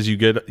happens is you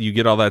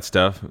get all that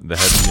stuff, the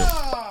head,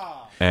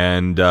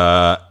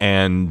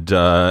 and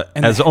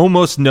as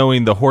almost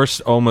knowing, the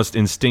horse almost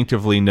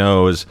instinctively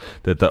knows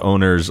that the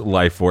owner's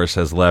life force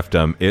has left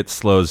him. It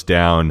slows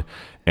down,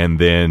 and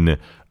then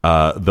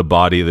the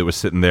body that was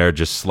sitting there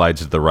just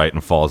slides to the right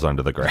and falls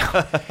onto the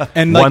ground.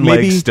 And like one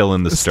maybe leg still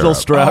in the stirrup. Still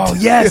strapped. Oh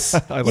yes,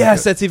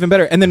 yes, it. that's even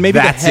better. And then maybe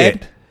That's the head,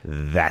 it.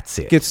 That's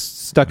it. Gets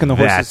stuck in the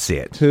horse's That's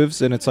it.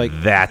 hooves, and it's like,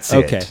 That's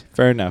okay, it.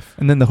 fair enough.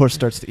 And then the horse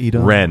starts to eat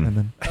them. Ren, And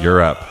then,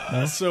 you're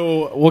up.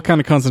 So, what kind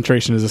of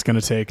concentration is this going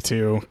to take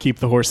to keep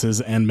the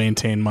horses and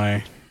maintain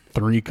my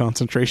 3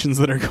 concentrations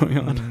that are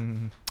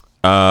going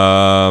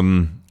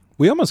on?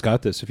 We almost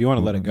got this. If you want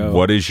to let it go,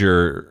 What is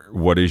your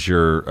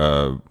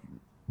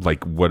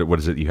like what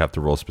is it you have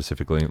to roll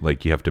specifically?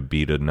 Like you have to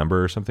beat a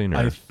number or something? Or?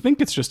 I think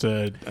it's just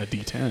a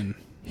D10.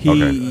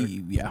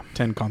 yeah.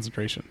 10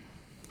 concentration.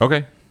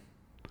 Okay.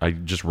 I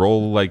just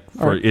roll like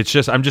for right. it's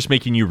just I'm just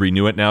making you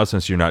renew it now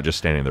since you're not just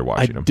standing there I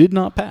watching them. did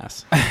not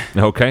pass.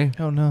 Okay.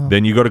 oh no.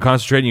 Then you go to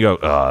concentrate and you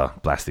go,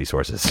 blast these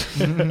horses.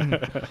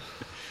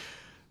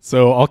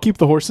 So, I'll keep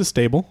the horses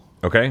stable.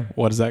 Okay.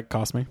 What does that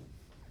cost me?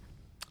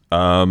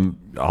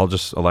 I'll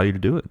just allow you to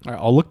do it. All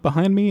right, I'll look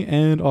behind me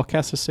and I'll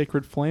cast a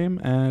Sacred Flame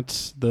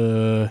at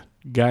the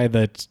guy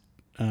that,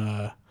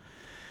 man,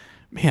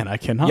 I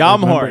cannot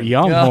remember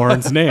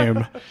Yamhorn's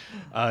name.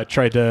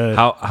 Tried to.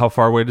 How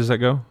far away does that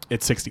go?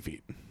 It's 60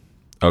 feet.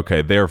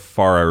 Okay, they're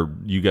far.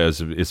 You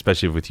guys,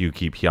 especially with you,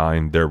 keep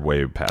Hyain. They're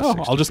way past. Oh,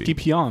 60 I'll just feet. keep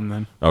Hyan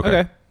then.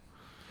 Okay.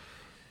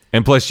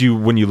 And plus,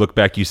 when you look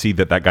back, you see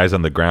that guy's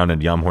on the ground and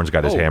Yamhorn's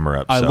got his hammer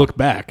up. I so. look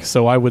back,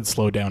 so I would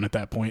slow down at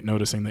that point,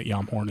 noticing that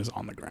Yamhorn is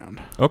on the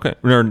ground. Okay.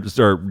 Or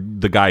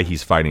the guy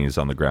he's fighting is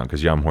on the ground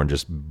because Yamhorn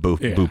just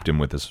booped him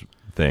with his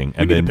thing,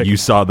 and need to then pick you him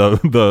saw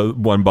the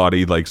one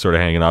body like sort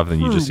of hanging off, and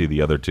then you just see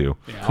the other two.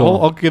 Yeah,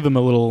 I'll give them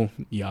a little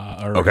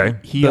Okay.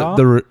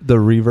 The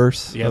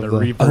reverse. yeah, of the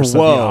reverse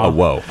whoa. of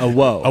Whoa. A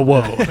whoa. a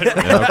whoa.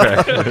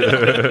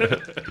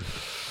 Okay.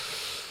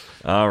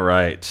 All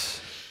right.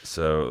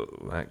 So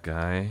that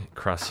guy,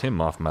 cross him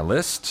off my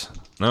list.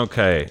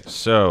 Okay,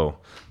 so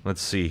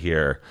let's see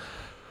here.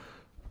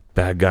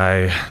 Bad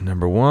guy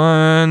number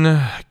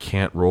 1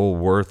 can't roll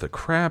worth a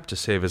crap to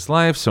save his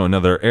life. So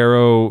another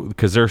arrow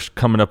because they're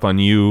coming up on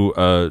you.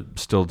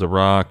 Still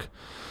Darok.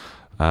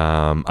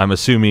 I'm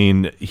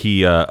assuming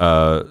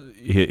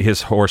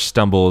his horse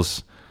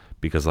stumbles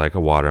because like a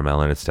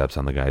watermelon, it steps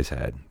on the guy's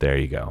head. There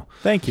you go.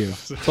 Thank you.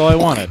 That's all I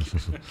wanted.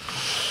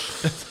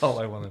 That's all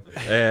I wanted.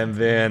 And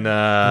then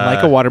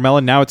Like a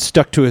watermelon, now it's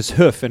stuck to his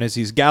hoof, and as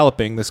he's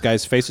galloping, this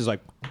guy's face is like,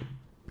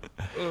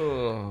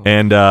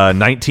 and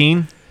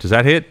 19. Does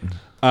that hit?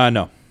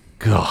 no.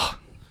 Gah.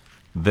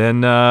 Then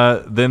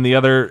the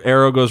other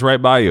arrow goes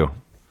right by you,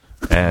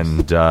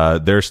 and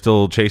they're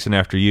still chasing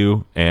after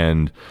you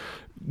and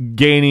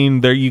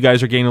gaining. There, you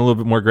guys are gaining a little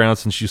bit more ground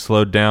since you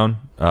slowed down.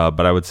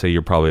 But I would say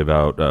you're probably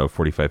about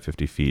 45,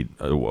 50 feet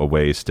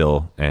away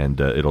still, and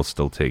it'll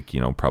still take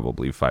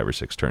probably 5 or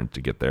 6 turns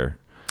to get there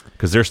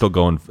because they're still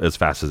going as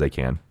fast as they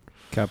can.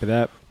 Copy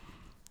that.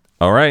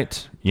 All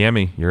right,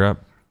 Yami, you're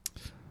up.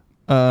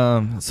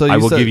 So I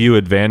will give you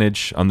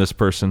advantage on this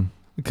person.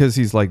 because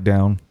he's like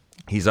down.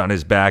 He's on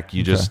his back.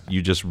 You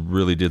just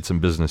really did some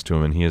business to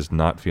him, and he is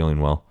not feeling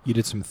well. You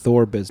did some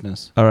Thor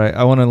business. All right,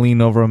 I want to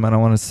lean over him and I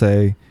want to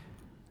say,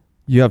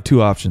 you have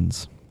 2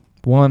 options.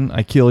 1,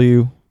 I kill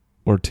you,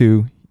 or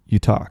 2, you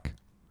talk.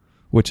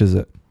 Which is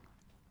it?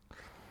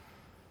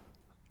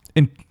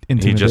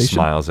 Intimidation. He just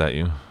smiles at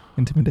you.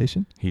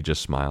 Intimidation. He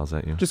just smiles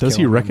at you. Just Does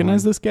he kill him,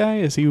 recognize one. this guy?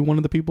 Is he one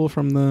of the people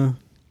from the?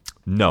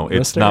 No, it's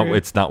Rest not. area?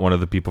 It's not one of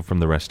the people from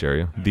the rest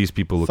area. These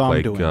people look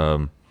like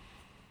Thomduin.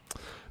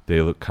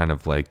 they look kind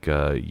of like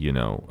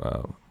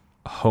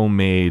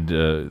homemade.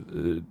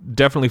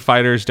 Definitely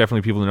fighters.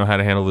 Definitely people who know how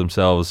to handle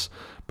themselves,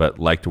 but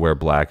like to wear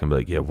black and be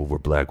like, yeah, well, we're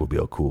black. We'll be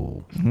all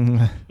cool.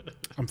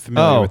 I'm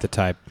familiar with the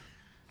type.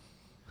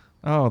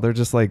 Oh, they're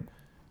just like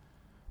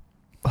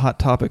Hot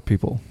Topic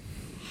people.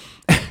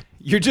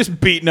 You're just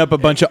beating up a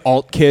bunch of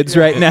alt kids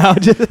right now.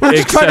 We're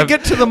just trying to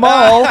get to the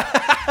mall.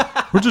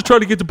 We're just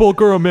trying to get to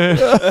Bulgura, man.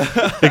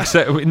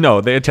 Except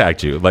no, they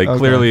attacked you. Like Okay,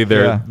 clearly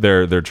yeah.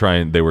 they're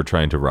trying. They were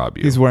trying to rob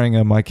you. He's wearing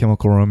a My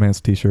Chemical Romance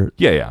T-shirt.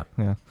 Yeah.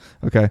 Yeah.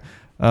 Okay.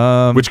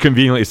 Which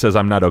conveniently says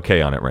I'm not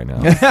okay on it right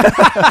now.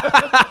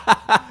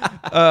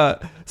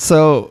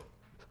 So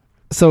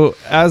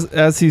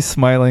as he's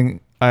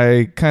smiling,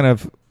 I kind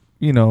of,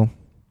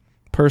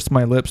 purse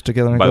my lips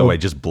together and By go, the way,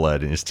 just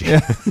blood in his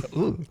teeth.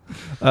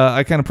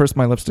 I kind of purse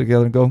my lips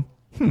together and go,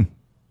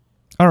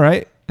 all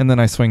right. And then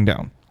I swing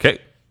down. Okay.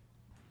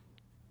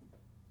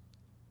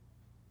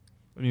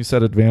 And you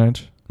said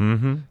advantage.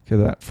 Mm-hmm. Okay,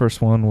 that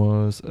first one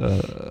was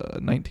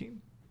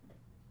 19.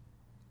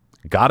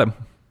 Got him.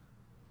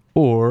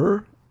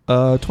 Or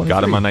 23.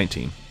 Got him on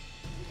 19.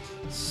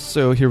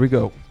 So here we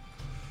go.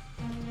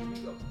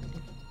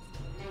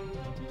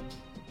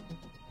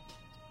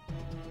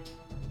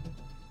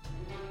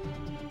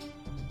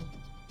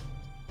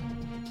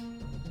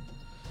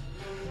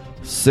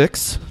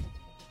 Six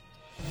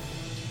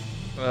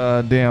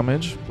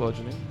damage,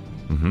 bludgeoning.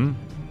 Mm-hmm.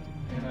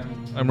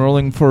 I'm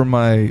rolling for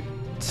my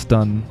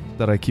stun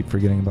that I keep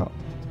forgetting about.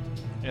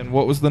 And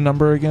what was the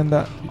number again?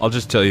 That I'll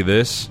just tell you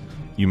this.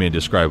 You may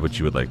describe what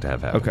you would like to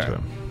have happen Okay.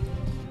 to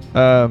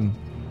him.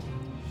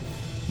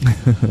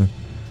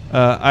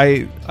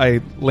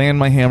 I land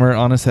my hammer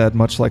on his head,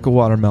 much like a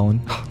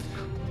watermelon,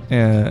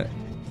 and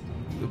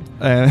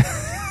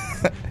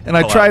And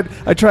I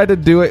tried to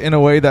do it in a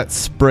way that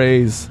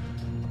sprays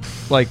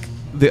like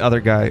the other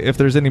guy. If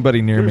there's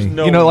anybody near me,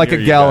 no you know, like near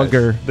a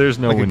Gallagher. There's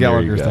no like one a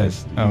Gallagher near you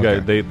guys. thing. Oh,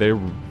 okay. They're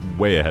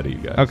way ahead of you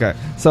guys. Okay,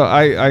 so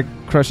I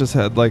crush his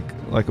head like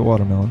a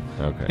watermelon.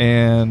 Okay.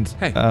 And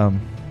Hey.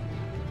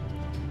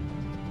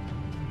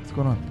 what's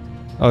going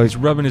on? Oh, He's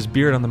rubbing his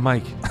beard on the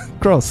mic.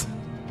 gross.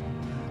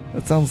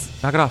 That sounds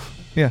Knock it off.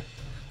 yeah.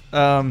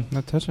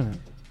 Not touching it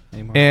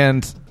anymore.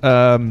 And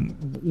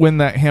when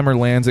that hammer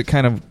lands, it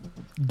kind of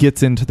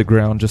gets into the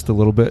ground just a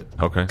little bit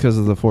Okay. because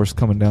of the force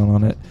coming down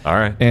on it. All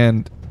right.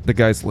 And the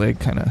guy's leg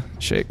kind of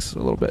shakes a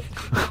little bit.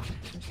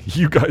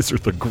 You guys are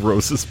the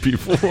grossest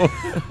people.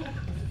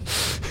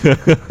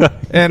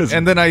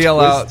 And then I yell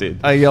twisted.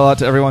 out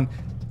to everyone,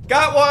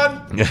 "Got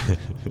one!"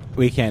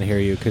 We can't hear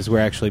you because we're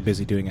actually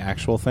busy doing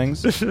actual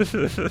things.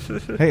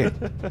 Hey,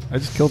 I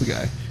just killed a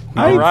guy.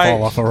 I right.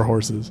 fall off our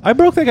horses. I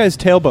broke that guy's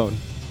tailbone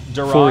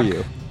for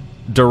you.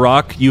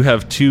 Darak, you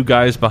have two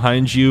guys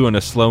behind you and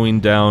a slowing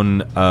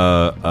down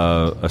cart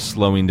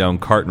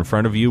in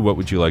front of you. What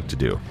would you like to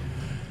do?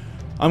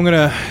 I'm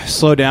gonna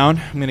slow down.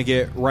 I'm gonna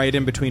get right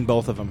in between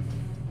both of them.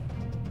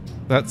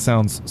 That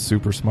sounds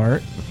super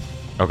smart.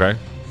 Okay.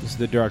 This is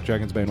the Dark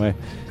Dragon's Bane way.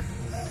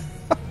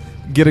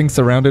 Getting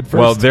surrounded first.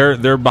 Well,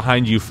 they're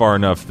behind you far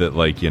enough that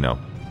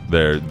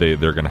they're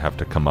going to have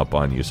to come up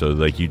on you.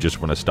 So you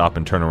just want to stop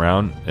and turn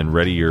around and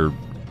ready your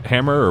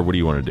hammer, or what do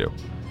you want to do?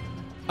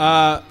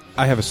 I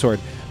have a sword,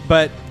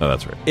 but Oh,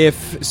 that's right.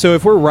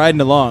 if we're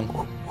riding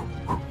along,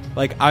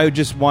 I would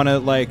just want to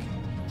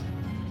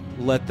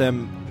let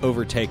them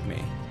overtake me.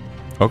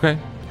 Okay.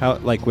 How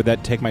would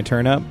that take my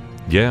turn up?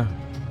 Yeah.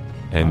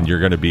 And you're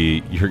going to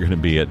be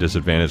at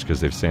disadvantage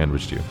because they've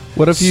sandwiched you.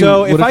 what if you?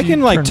 So what if I you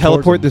can turn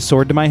teleport towards the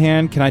sword to my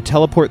hand, can I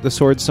teleport the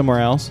sword somewhere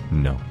else?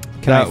 No.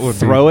 Can That I would be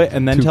throw it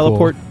and then too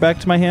teleport back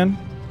to my hand?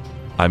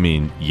 I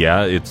mean,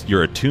 yeah,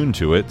 you're attuned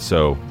to it,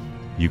 so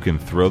you can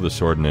throw the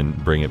sword and then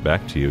bring it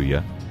back to you.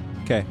 Yeah.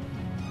 Okay.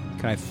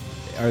 Can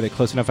I? Are they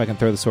close enough? I can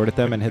throw the sword at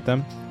them and hit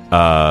them.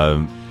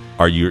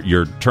 Are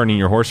you're turning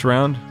your horse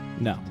around?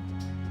 No.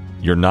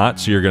 You're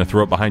not, so you're going to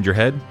throw it behind your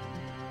head?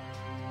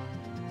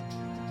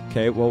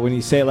 Okay. Well, when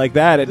you say it like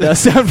that, it does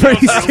sound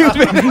pretty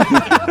stupid.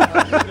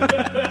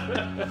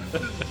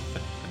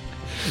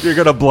 You're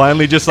going to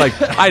blindly just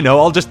I know,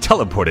 I'll just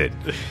teleport it.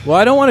 Well,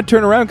 I don't want to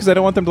turn around because I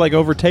don't want them to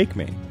overtake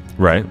me.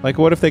 Right.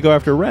 What if they go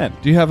after Ren?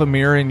 Do you have a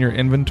mirror in your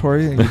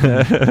inventory?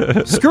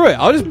 Screw it.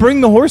 I'll just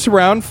bring the horse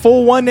around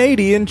full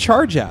 180 and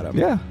charge at him.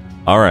 Yeah,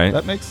 All right.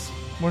 that makes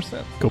more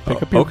sense. Go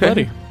pick up your okay.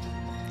 buddy.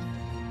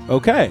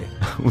 Okay.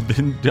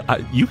 Then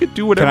you could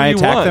do whatever Can I you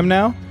attack want. them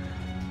now?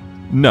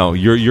 No,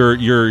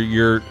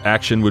 your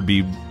action would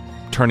be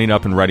turning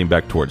up and riding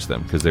back towards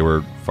them because they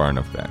were far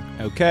enough back.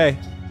 Okay.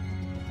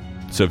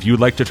 So if you would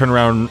like to turn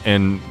around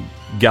and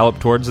gallop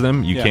towards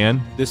them, you Yeah.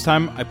 can. This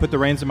time, I put the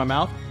reins in my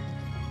mouth,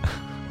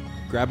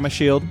 grab my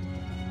shield,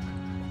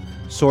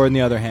 sword in the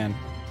other hand.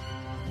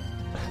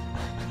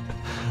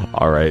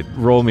 All right,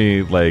 roll me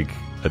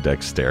a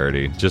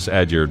dexterity. Just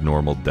add your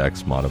normal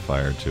dex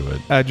modifier to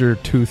it. Add your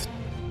tooth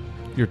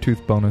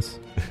bonus.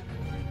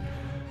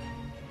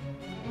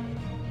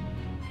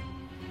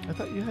 I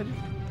thought you had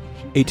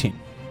 18.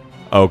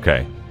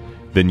 Okay,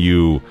 then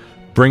you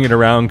bring it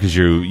around because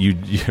you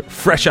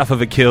fresh off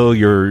of a kill.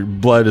 Your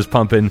blood is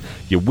pumping.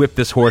 You whip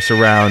this horse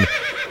around.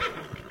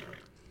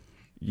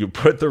 You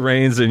put the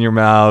reins in your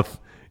mouth.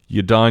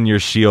 You don your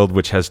shield,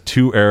 which has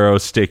 2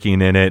 arrows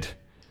sticking in it.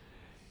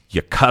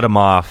 You cut them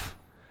off,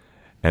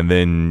 and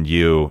then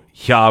you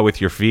yaw with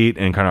your feet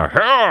and kind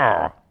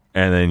of,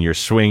 and then you're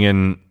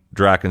swinging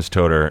Draken's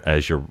Toter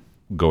as you're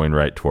going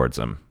right towards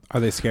them. Are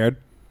they scared?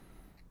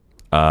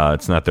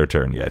 It's not their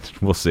turn yet.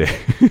 We'll see.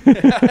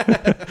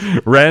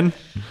 Ren?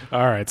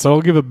 All right, so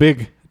I'll give a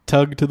big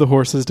tug to the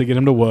horses to get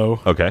them to whoa.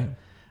 Okay.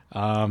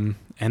 And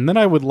then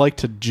I would like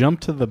to jump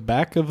to the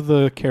back of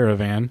the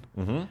caravan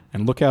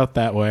and look out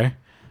that way.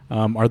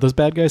 Are those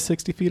bad guys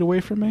 60 feet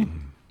away from me?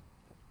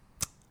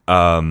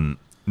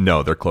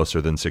 No, they're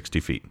closer than 60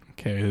 feet.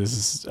 Okay, this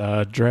is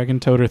Dragon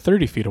Toter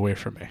 30 feet away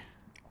from me.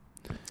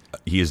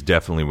 He is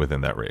definitely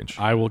within that range.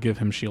 I will give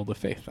him Shield of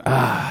Faith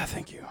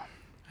Thank you.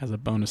 as a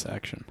bonus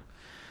action.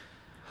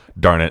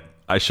 Darn it.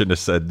 I shouldn't have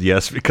said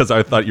yes because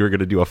I thought you were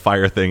going to do a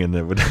fire thing and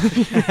it would.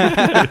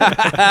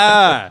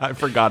 I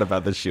forgot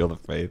about the Shield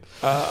of Faith.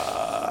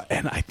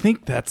 And I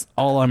think that's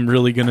all I'm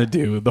really going to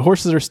do. The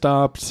horses are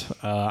stopped.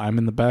 I'm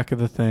in the back of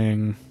the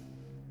thing.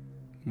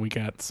 We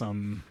got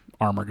some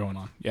armor going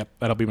on. Yep,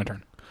 that'll be my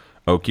turn.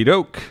 Okie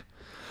doke.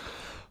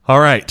 All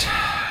right.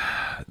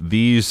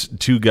 These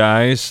two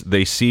guys,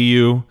 they see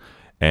you,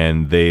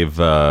 and they've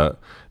got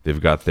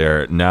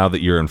their. Now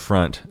that you're in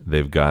front,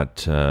 they've got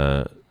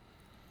their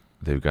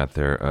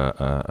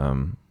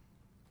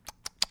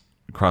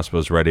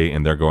crossbows ready,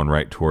 and they're going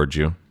right towards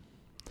you.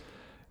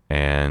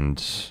 And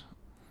let's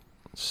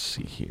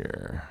see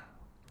here.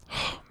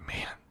 Oh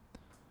man.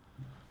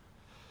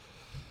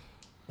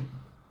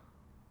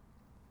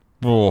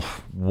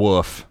 Oh,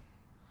 woof.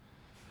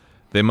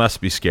 They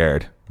must be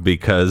scared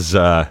because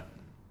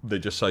they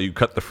just saw you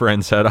cut the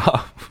friend's head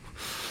off.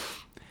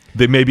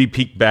 They maybe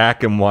peek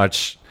back and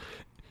watch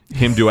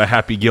him do a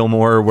Happy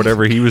Gilmore or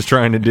whatever he was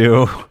trying to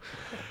do.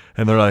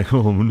 And they're like,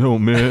 oh, no,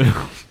 man.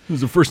 This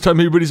is the first time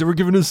anybody's ever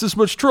given us this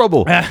much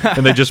trouble.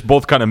 And they just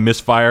both kind of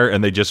misfire,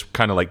 and they just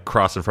kind of like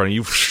cross in front of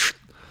you.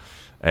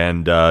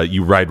 And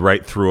you ride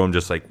right through them,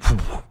 just like...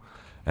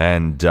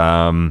 And,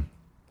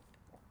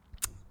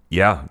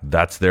 yeah,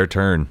 that's their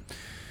turn.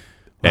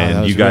 And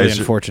that was you guys... really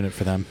unfortunate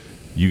for them.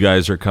 You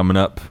guys are coming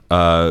up.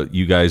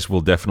 You guys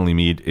will definitely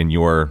meet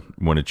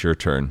when it's your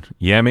turn.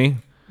 Yami?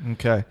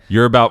 Okay.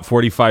 You're about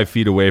 45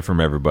 feet away from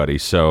everybody,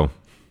 so...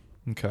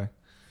 Okay.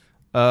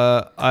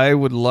 I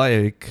would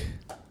like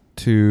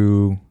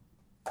to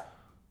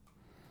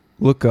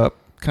look up,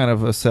 kind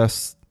of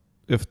assess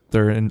if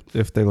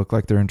they look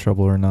like they're in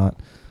trouble or not.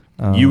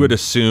 You would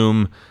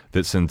assume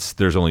that since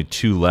there's only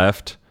 2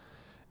 left,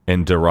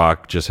 and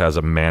Duroc just has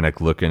a manic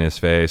look in his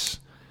face,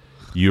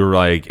 you're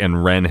like,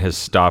 and Ren has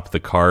stopped the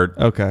cart.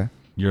 Okay.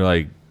 You're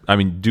like, I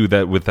mean, do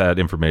that with that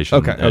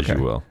information as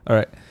you will. All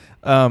right.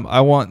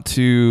 I want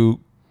to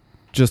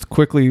just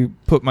quickly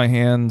put my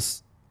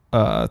hands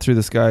through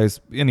this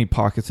guy's any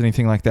pockets,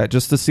 anything like that,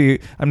 just to see.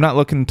 I'm not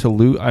looking to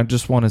loot. I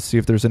just want to see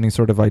if there's any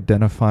sort of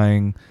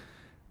identifying,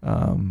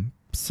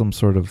 some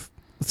sort of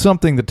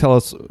something to tell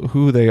us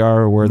who they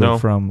are or where they're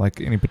from, like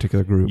any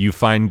particular group. You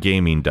find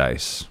gaming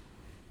dice.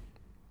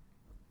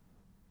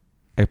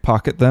 I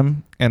pocket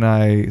them and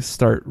I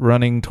start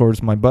running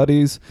towards my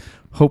buddies,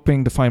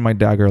 hoping to find my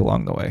dagger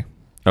along the way.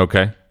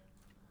 Okay.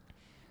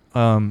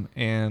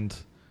 And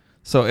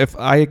so if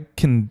I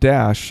can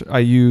dash, I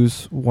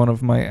use one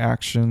of my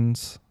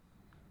actions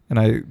and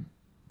I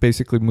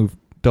basically move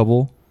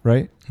double,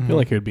 right? I feel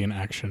like it would be an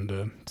action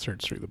to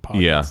search through the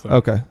pockets. Yeah.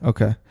 Though.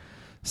 Okay.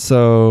 So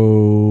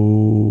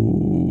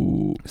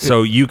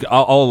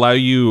I'll allow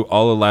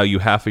you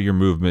half of your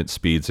movement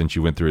speed since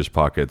you went through his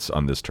pockets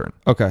on this turn.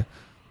 Okay.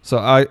 So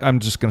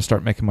I'm just going to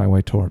start making my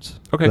way towards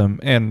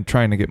them and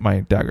trying to get my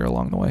dagger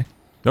along the way.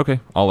 Okay.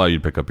 I'll allow you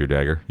to pick up your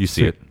dagger. You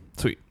see it.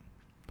 Sweet.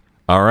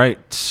 All right.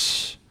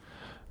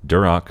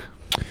 Duroc.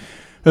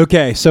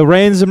 Okay, so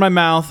reins in my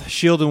mouth,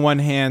 shield in one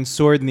hand,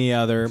 sword in the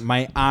other.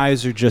 My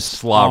eyes are just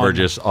slobber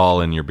just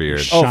all in your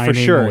beard. Oh, for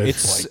sure.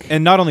 It's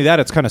and not only that,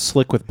 it's kind of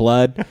slick with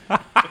blood.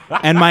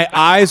 And my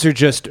eyes are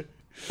just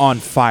on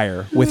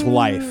fire with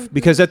life.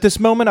 Because at this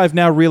moment, I've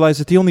now realized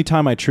that the only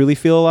time I truly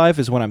feel alive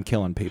is when I'm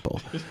killing people.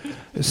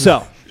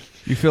 So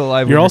you feel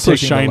alive. You're also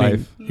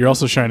shining. You're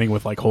also shining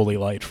with like holy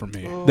light from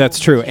me. That's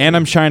true, and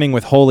I'm shining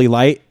with holy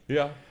light.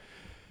 Yeah.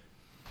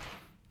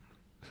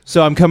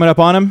 So I'm coming up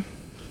on him.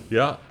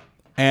 Yeah.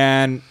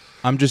 And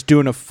I'm just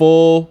doing a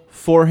full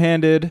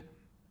four-handed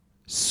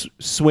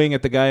swing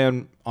at the guy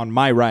on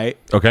my right.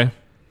 Okay.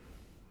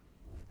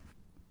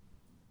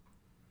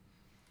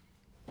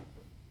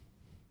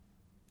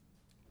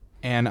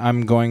 And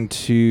I'm going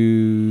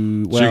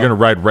to... so you're going to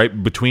ride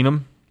right between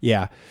them?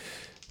 Yeah.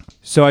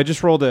 So I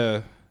just rolled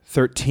a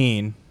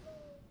 13.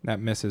 That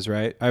misses,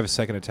 right? I have a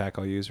second attack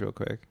I'll use real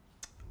quick.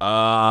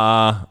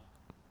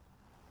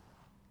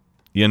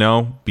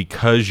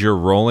 Because you're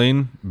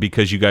rolling,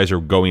 because you guys are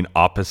going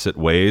opposite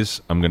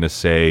ways, I'm going to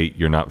say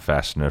you're not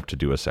fast enough to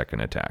do a second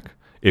attack.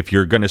 If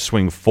you're going to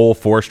swing full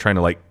force trying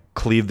to like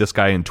cleave this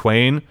guy in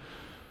twain,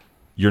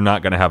 you're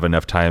not going to have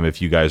enough time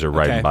if you guys are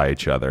riding by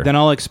each other. Then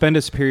I'll expend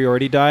a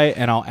superiority die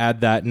and I'll add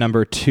that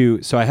number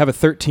 2. So I have a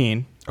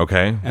 13.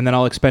 Okay. And then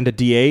I'll expend a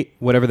D8.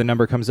 Whatever the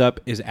number comes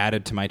up is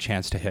added to my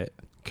chance to hit.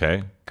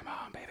 Okay. Come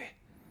on, baby.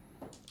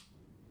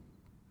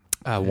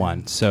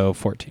 1. So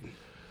 14.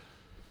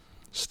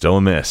 Still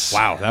a miss.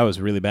 Wow, that was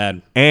really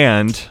bad.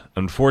 And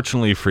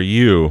unfortunately for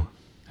you,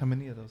 how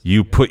many of those?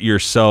 You put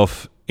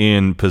yourself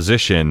in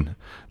position.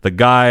 The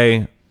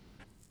guy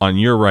on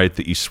your right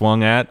that you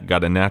swung at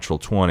got a natural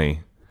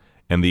 20,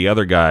 and the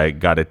other guy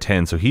got a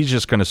 10. So he's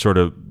just going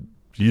to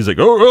he's like,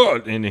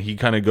 oh, and he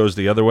kind of goes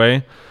the other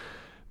way.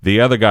 The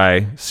other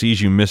guy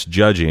sees you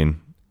misjudging,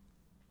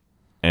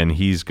 and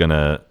he's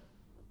gonna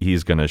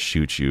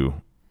shoot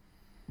you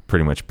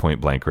pretty much point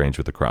blank range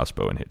with a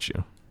crossbow and hit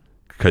you.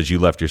 Because you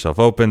left yourself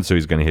open, so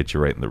he's going to hit you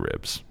right in the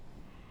ribs.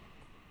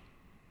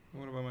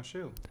 What about my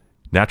shield?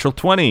 Natural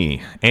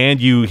 20. And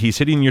he's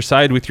hitting your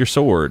side with your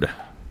sword.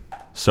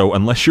 So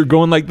unless you're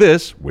going like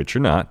this, which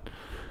you're not,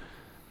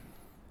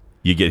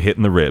 you get hit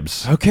in the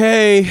ribs.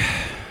 Okay.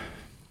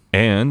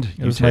 And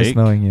it was nice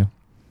knowing you.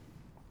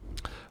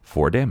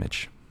 4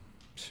 damage.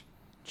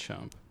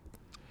 Chump.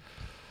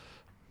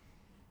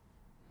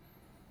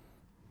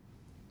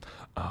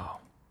 Oh.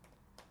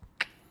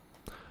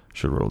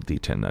 Should roll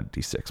D10, not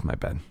D6. My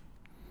bad.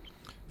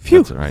 Phew.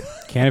 That's all right.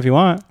 Can if you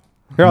want.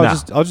 Here, I'll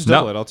just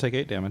double it. I'll take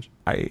 8 damage.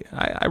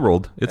 I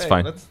rolled. It's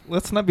fine.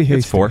 Let's not be hasty.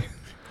 It's 4.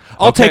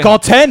 I'll take all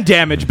 10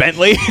 damage,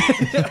 Bentley.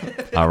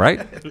 All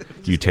right.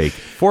 You take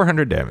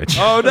 400 damage.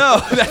 Oh,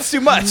 no. That's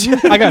too much.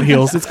 I got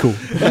heals. It's cool.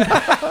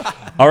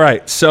 All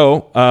right,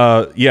 so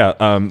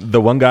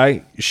the one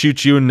guy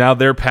shoots you, and now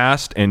they're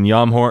past. And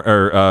Yamhorn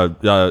or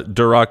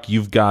Durock,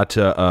 you've got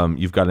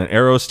an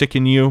arrow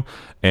sticking you,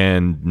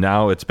 and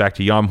now it's back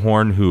to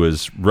Yamhorn, who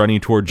is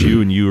running towards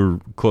you, and you're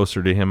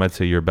closer to him. I'd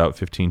say you're about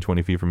 15,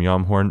 20 feet from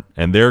Yamhorn,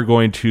 and they're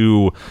going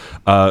to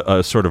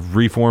sort of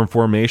reform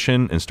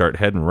formation and start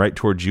heading right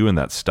towards you in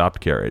that stopped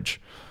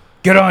carriage.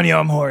 Get on,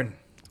 Yamhorn.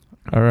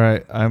 All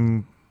right,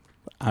 I'm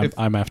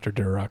after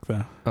Durock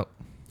though.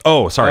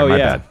 Oh, sorry, my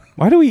bad.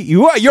 Why do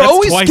you're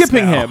always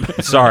skipping now. him.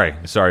 Sorry.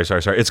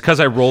 It's because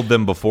I rolled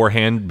them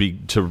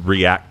beforehand to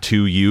react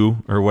to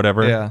you or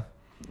whatever. Yeah.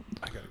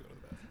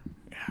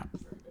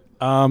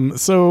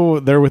 So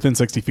they're within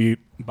 60 feet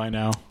by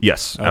now.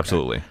 Yes,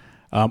 absolutely.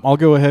 I'll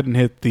go ahead and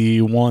hit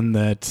the one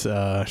that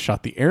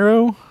shot the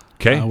arrow.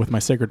 Okay. With my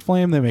Sacred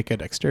Flame, they make a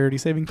dexterity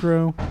saving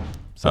throw.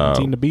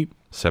 17 to beat.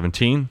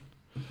 17.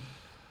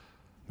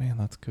 Man,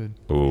 that's good.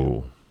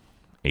 Ooh,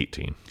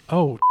 18.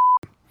 Oh.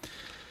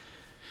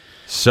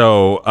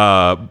 So,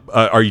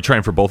 are you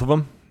trying for both of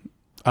them?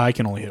 I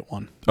can only hit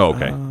one. Oh,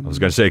 okay. I was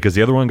going to say, because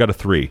the other one got a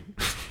 3.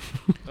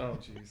 Oh,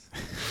 jeez.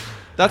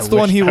 That's the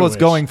one he was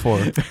going for.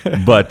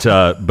 but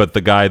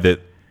the guy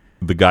that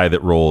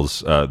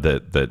rolls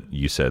that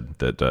you said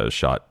that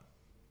shot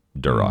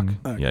Durock.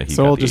 Yeah, he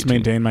so got I'll the just 18.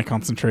 maintain my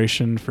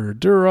concentration for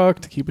Durock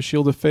to keep a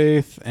shield of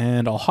faith,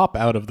 and I'll hop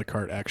out of the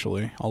cart.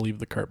 Actually, I'll leave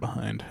the cart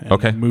behind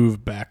and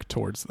move back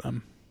towards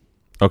them.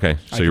 Okay,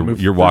 so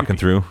you're walking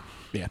through.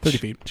 Yeah, 30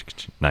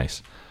 feet.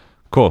 Nice,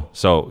 cool.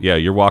 So yeah,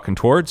 you're walking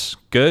towards.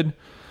 Good.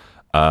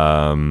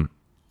 And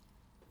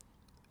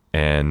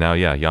now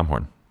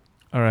Yamhorn.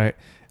 All right.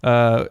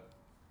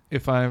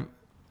 If I'm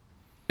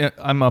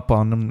up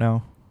on them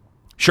now.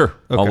 Sure,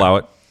 Okay. I'll allow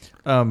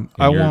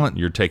it.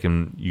 You're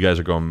taking. You guys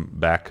are going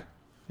back.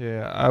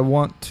 Yeah, I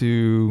want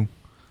to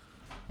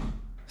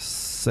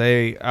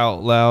say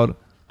out loud,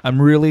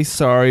 I'm really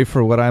sorry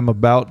for what I'm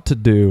about to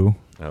do.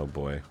 Oh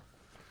boy.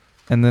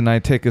 And then I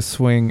take a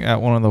swing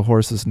at one of the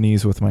horse's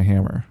knees with my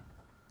hammer.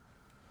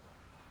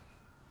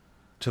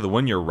 To the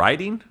one you're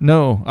riding?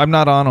 No, I'm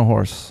not on a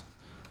horse.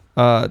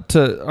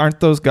 Aren't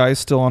those guys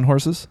still on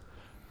horses?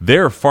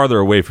 They're farther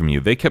away from you.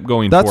 They kept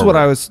going That's forward.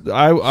 what I was...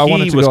 I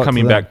wanted to He was go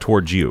coming to them. back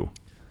towards you.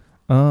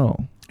 Oh.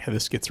 Yeah,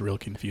 this gets real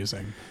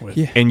confusing.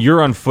 And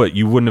you're on foot.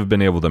 You wouldn't have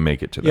been able to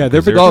make it to them. Yeah,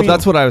 they're Oh,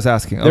 that's what I was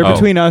asking. They're Okay.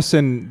 between us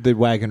and the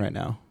wagon right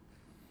now.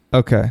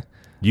 Okay.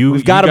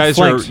 You got him guys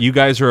flanked. you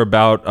guys are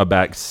about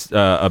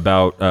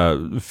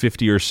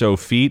 50 or so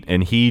feet,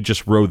 and he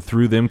just rode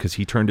through them because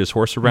he turned his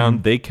horse around.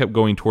 Mm-hmm. They kept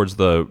going towards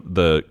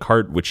the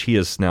cart, which he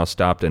has now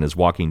stopped and is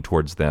walking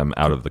towards them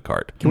out of the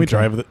cart. Can we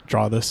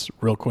draw this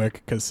real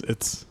quick? Because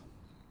it's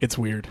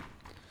weird.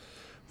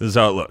 This is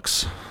how it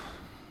looks.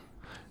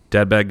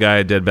 Dead bad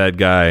guy.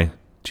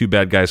 2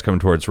 bad guys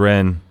coming towards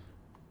Ren.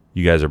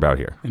 You guys are about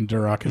here. And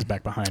Durock is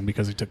back behind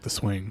because he took the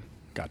swing.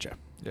 Gotcha.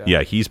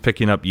 Yeah, he's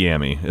picking up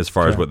Yami as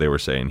far as what they were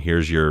saying.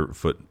 Here's your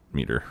foot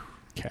meter.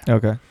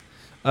 Okay.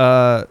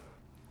 So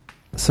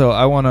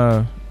I want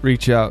to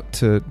reach out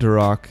to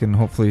Durock, and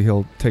hopefully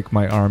he'll take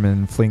my arm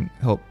and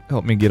help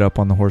me get up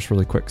on the horse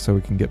really quick so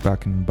we can get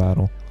back in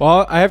battle.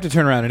 Well, I have to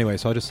turn around anyway,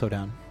 so I'll just slow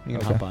down. You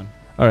can hop on.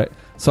 All right.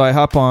 So I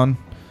hop on.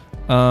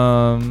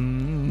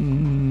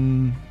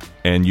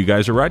 And you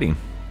guys are riding.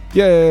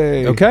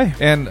 Yay. Okay.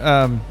 And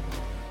You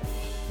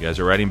guys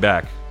are riding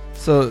back.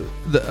 so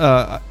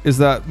is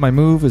that my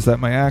move? Is that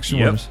my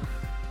action?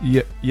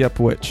 Yep. Yep.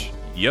 Which?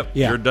 Yep,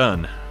 Yeah. you're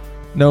done.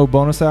 No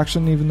bonus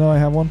action, even though I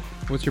have one.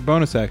 What's your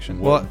bonus action?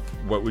 What?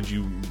 What would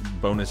you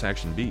bonus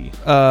action be?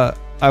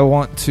 I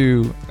want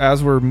to,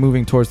 as we're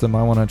moving towards them,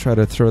 I want to try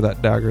to throw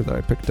that dagger that I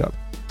picked up.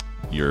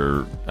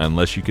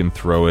 Unless you can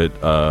throw it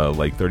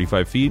like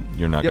 35 feet,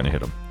 you're not going to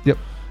hit them. Yep.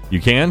 You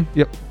can?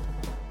 Yep.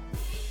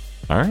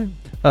 All right.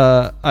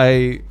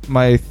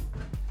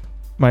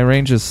 My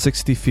range is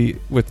 60 feet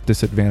with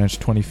disadvantage,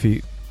 20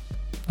 feet.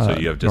 So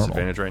you have normal.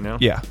 disadvantage right now?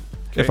 Yeah.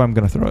 Okay. If I'm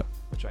going to throw it.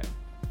 Which I am.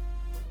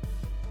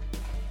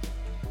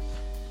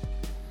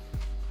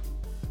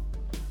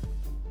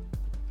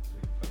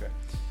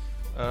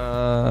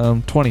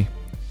 Okay. 20.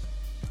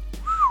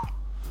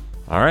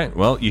 All right.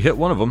 Well, you hit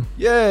one of them.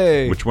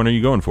 Yay! Which one are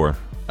you going for?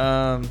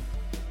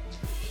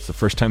 It's the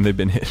first time they've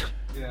been hit.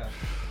 Yeah.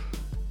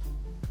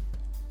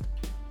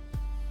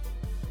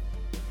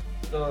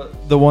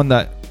 The one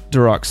that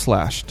Durock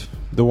slashed.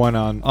 The one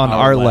on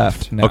our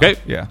left now. Okay.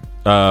 Yeah.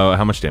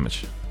 How much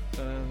damage?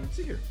 Let's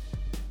see here.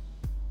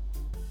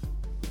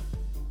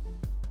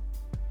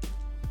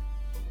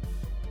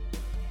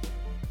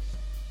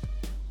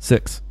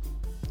 Six.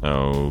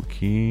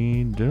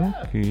 Okie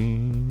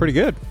dokie. Pretty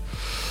good.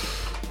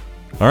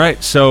 All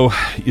right, so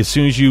as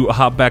soon as you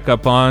hop back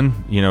up on,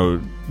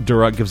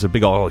 Durock gives a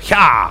big old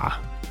 "yeah!"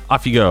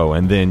 Off you go,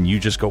 and then you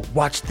just go,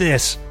 "Watch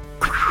this!"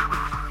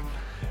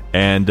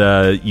 And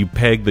you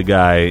peg the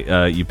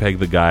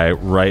guy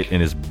right in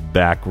his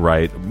back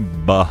right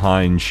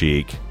behind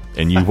cheek,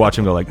 and you watch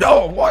him go like,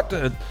 "No, what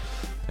the?"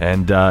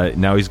 And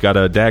now he's got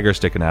a dagger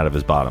sticking out of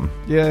his bottom.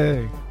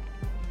 Yay!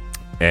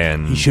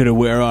 And He should have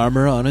wear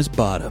armor on his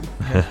bottom.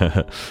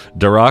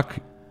 Durock,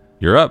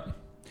 you're up.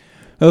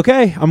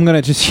 Okay, I'm going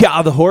to just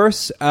yaw the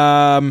horse.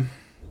 And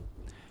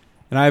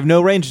I have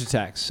no ranged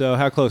attacks, so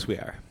how close we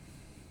are.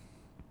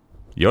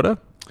 Yoda?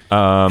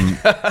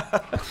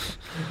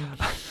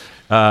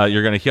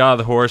 You're going to yaw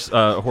the horse.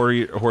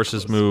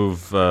 Horses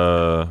move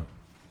I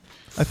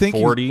think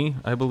 40,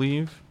 I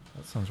believe.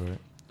 That sounds right.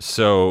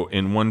 So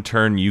in one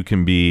turn, you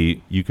can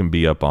be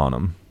up on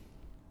them.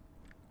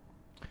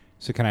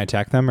 So can I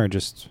attack them or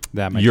just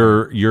that?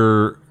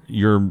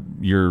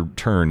 Your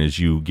turn is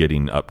you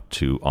getting up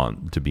to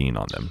being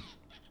on them.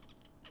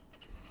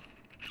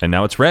 And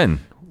now it's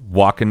Ren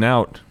walking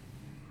out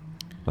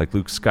like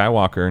Luke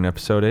Skywalker in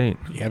Episode 8.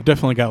 Yeah, I've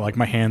definitely got like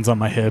my hands on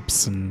my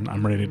hips, and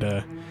I'm ready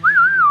to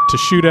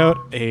shoot out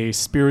a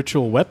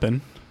spiritual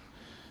weapon.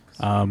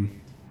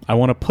 I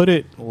want to put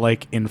it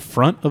like in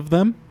front of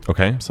them.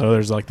 Okay. So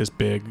there's like this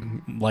big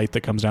light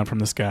that comes down from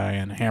the sky,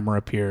 and a hammer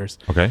appears.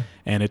 Okay.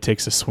 And it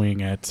takes a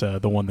swing at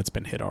the one that's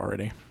been hit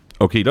already.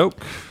 Okie doke.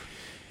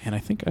 And I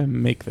think I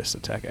make this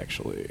attack,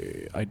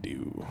 actually. I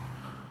do.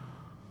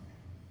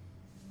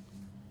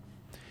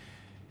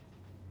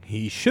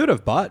 He should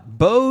have bought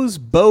Bo's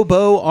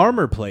Bobo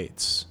armor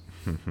plates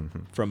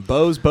from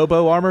Bo's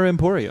Bobo Armor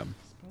Emporium.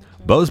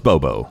 Bo's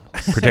Bobo,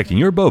 protecting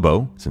your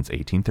Bobo since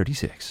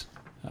 1836.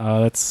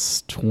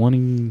 That's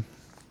 20.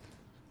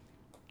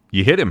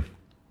 You hit him.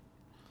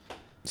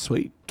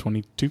 Sweet.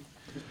 22.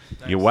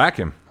 You whack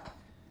him.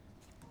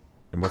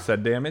 And what's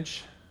that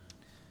damage?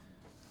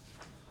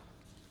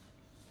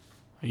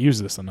 I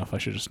use this enough, I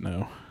should just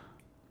know.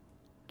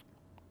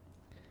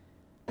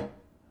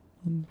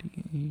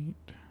 1d8.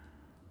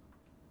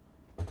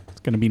 It's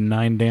going to be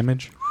 9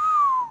 damage.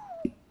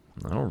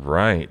 All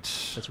right.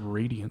 That's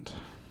radiant.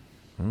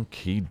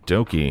 Okie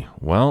dokie.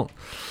 Well,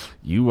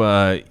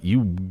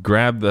 you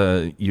grab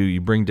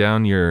you bring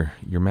down your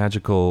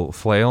magical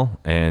flail,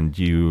 and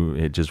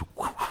it just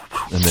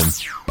and then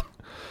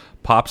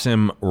pops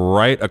him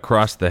right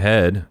across the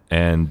head,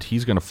 and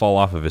he's going to fall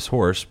off of his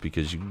horse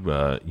because you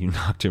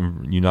knocked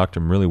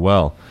him really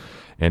well.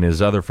 And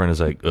his other friend is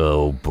like,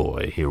 "Oh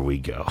boy, here we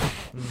go."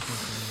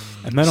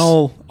 And then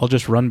I'll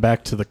just run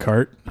back to the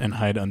cart and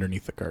hide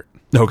underneath the cart.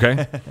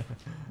 Okay.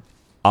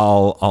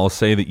 I'll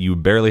say that you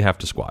barely have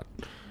to squat.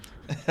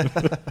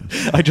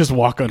 I just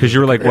walk under. Because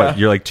you're like what?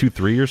 You're like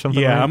 2'3" or something.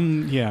 Yeah, right?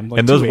 I'm like.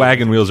 And those 2'8".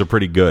 wagon wheels are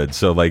pretty good.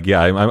 So like,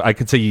 yeah, I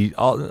could say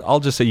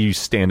I'll just say you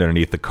stand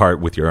underneath the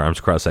cart with your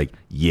arms crossed, like,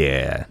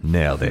 yeah,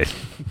 nailed it.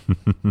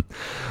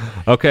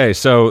 Okay,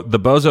 so the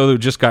bozo who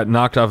just got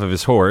knocked off of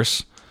his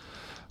horse,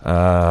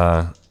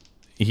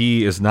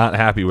 he is not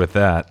happy with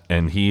that,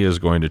 and he is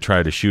going to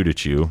try to shoot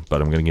at you.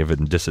 But I'm going to give it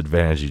a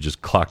disadvantage. You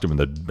just clocked him in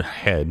the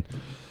head.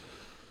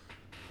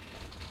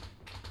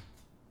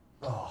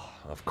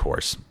 Of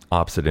course,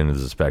 opposite end of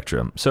the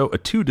spectrum. So a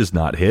 2 does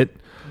not hit.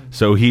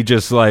 So he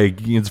just like,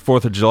 it's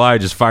 4th of July,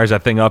 just fires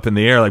that thing up in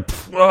the air like,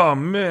 oh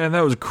man,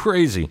 that was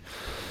crazy.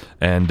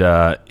 And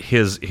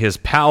his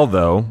pal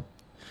though,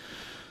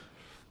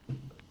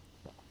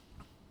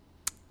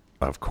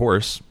 of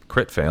course,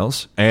 crit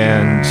fails.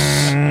 And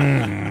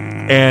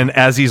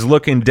as he's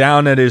looking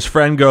down at his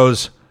friend,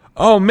 goes,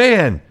 oh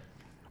man,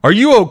 are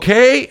you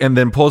okay? And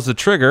then pulls the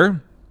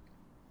trigger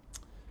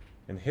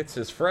and hits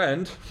his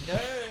friend.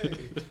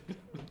 Yay.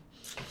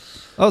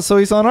 Oh, so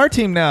he's on our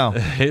team now.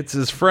 Hits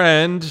his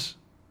friend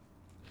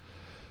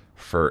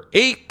for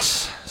 8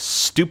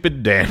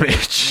 stupid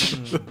damage.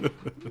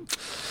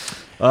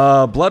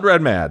 Blood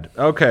red mad.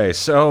 Okay,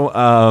 so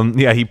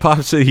yeah, he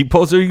pops it. He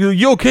pulls it.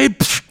 You okay?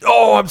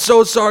 Oh, I'm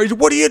so sorry.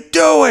 What are you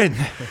doing?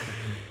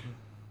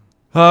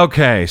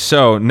 Okay,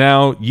 so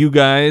now you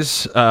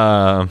guys.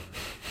 All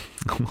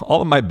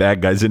of my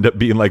bad guys end up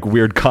being like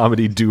weird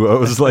comedy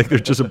duos. Like they're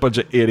just a bunch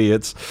of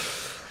idiots.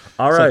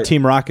 All right, like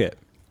Team Rocket.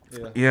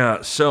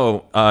 Yeah,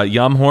 so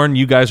Yamhorn,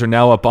 you guys are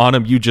now up on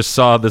him. You just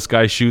saw this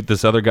guy shoot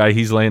this other guy.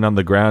 He's laying on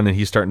the ground, and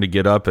he's starting to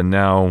get up, and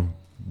now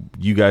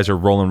you guys are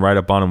rolling right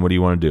up on him. What do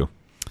you want to do?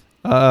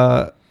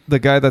 The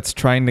guy that's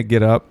trying to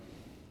get up,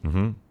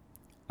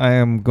 I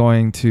am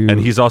going to... And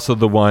he's also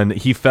the one...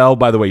 He fell,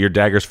 by the way, your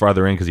dagger's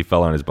farther in because he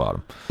fell on his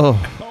bottom.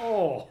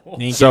 Oh.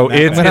 So I'm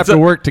going to have to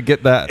work to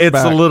get that It's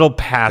back. a little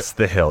past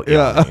the hill.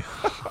 Yeah.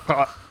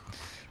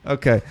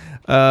 Okay.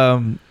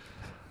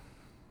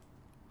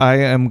 I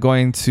am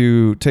going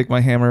to take my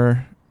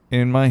hammer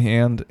in my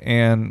hand,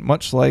 and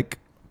much like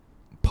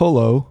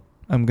Polo,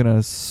 I'm going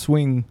to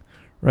swing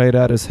right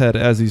at his head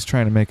as he's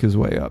trying to make his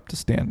way up to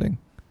standing.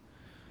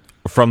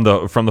 From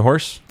the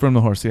horse? From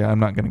the horse, yeah. I'm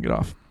not going to get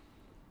off.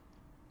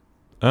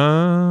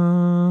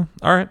 All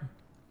right.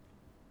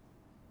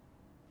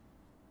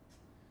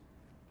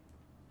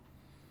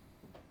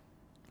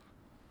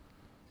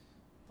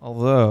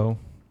 Although,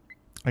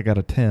 I got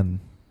a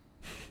 10.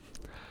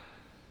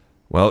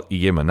 Well, you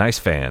gave him a nice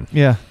fan.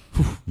 Yeah.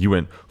 You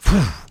went...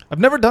 I've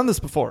never done this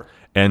before.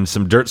 And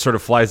some dirt sort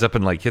of flies up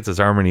and like hits his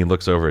arm, and he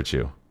looks over at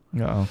you.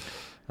 Uh-oh.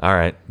 All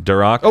right.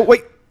 Duroc? Oh,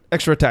 wait.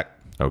 Extra attack.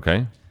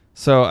 Okay.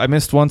 So I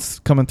missed once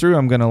coming through.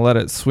 I'm going to let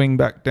it swing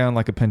back down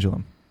like a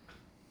pendulum.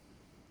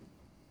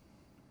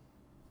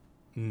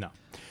 No.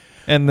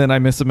 And then I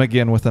miss him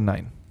again with a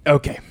 9.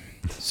 Okay.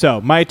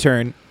 So my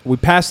turn. We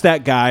passed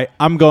that guy.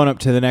 I'm going up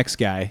to the next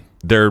guy.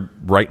 They're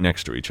right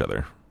next to each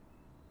other.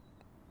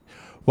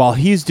 While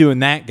he's doing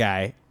that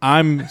guy,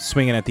 I'm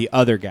swinging at the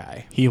other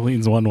guy. He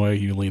leans one way,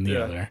 you lean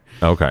the other.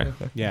 Okay.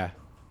 Yeah.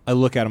 I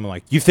look at him, I'm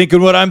like, you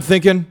thinking what I'm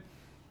thinking?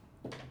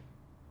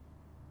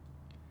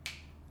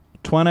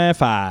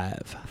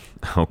 25.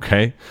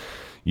 Okay.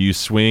 You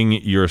swing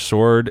your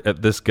sword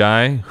at this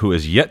guy who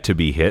is yet to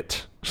be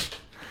hit,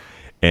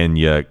 and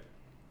you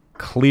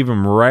cleave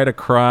him right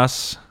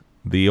across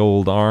the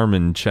old arm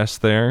and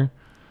chest there.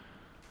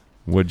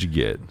 What'd you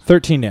get?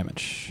 13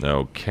 damage.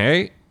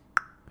 Okay.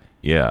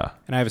 Yeah.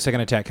 And I have a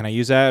second attack. Can I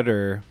use that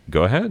or?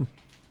 Go ahead.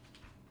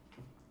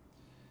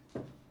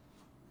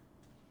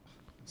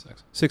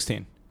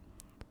 16.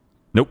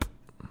 Nope.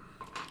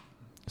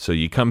 So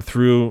you come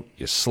through,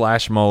 you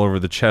slash him all over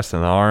the chest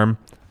and the arm,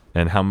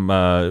 and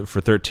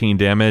for 13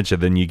 damage,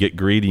 and then you get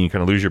greedy and you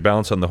kind of lose your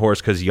balance on the horse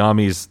because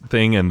Yami's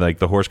thing, and like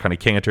the horse kind of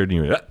cantered,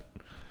 and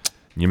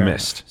you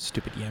missed. Enough.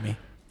 Stupid Yami.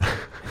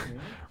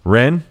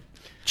 Ren,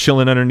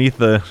 chilling underneath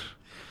the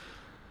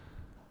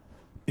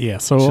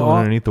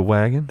underneath the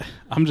wagon.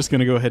 I'm just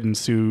gonna go ahead and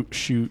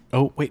shoot.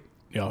 Oh wait,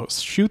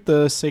 shoot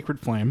the sacred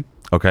flame.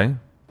 Okay.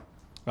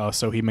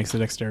 So he makes a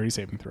dexterity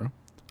saving throw.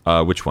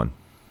 Which one?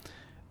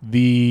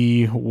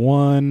 The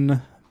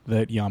one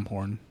that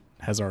Yamhorn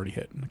has already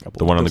hit.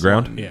 The one on the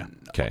ground? Yeah.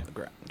 Okay.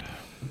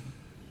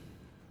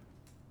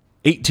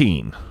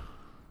 18.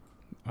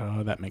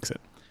 That makes it.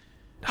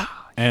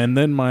 And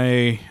then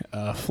my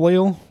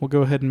flail will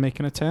go ahead and make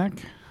an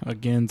attack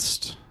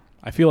against...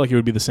 I feel like it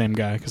would be the same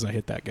guy because I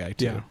hit that guy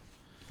too. Yeah.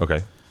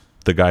 Okay.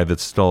 The guy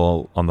that's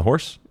still on the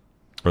horse?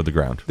 Or the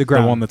ground? The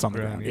ground. The one that's on the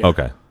ground. Yeah.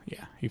 Okay.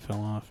 Yeah, he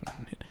fell off.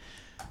 And hit.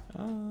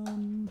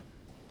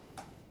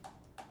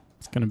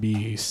 It's going to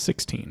be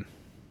 16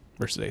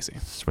 versus AC.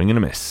 Swing and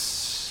a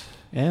miss.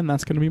 And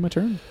that's going to be my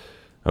turn.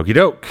 Okie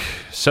doke.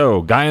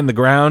 So, guy on the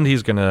ground,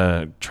 he's going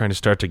to try to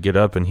start to get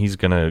up, and he's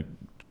going to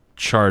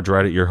charge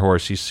right at your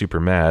horse. He's super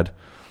mad.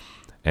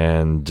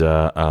 And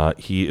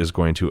he is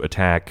going to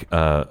attack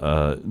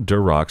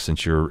Durrock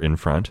since you're in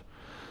front.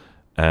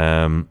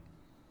 And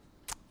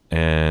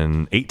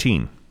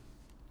 18.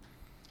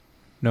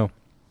 No.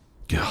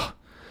 Ugh.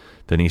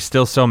 Then he's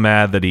still so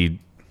mad that he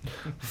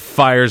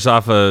fires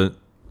off a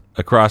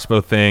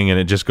crossbow thing, and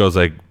it just goes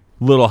like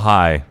little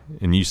high,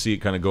 and you see it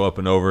kind of go up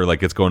and over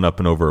like it's going up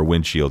and over a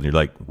windshield, and you're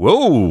like,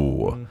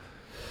 whoa.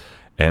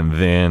 And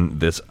then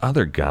this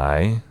other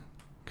guy,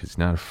 because he's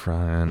not a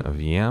fan of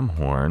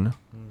Yamhorn,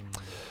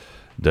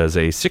 does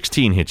a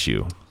 16 hit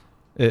you?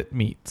 It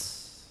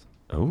meets.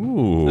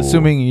 Oh.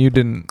 Assuming you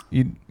didn't...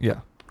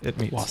 it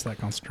meets. Lost that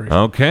concentration.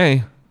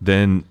 Okay.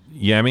 Then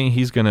Yami,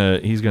 he's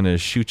gonna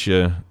shoot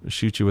you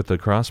with the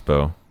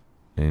crossbow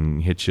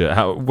and hit you.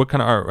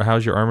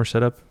 How's your armor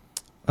set up?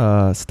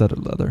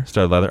 Studded leather.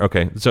 Studded leather.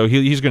 Okay, so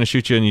he's gonna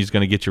shoot you and he's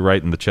gonna get you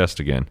right in the chest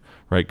again,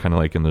 right, kind of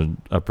like in the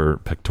upper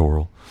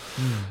pectoral.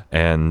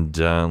 And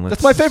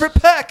That's my favorite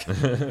peck.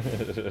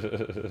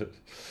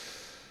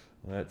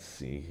 Let's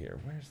see here.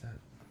 Where's that?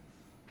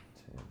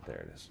 There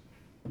it is.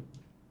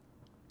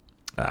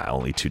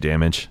 Only 2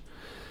 damage.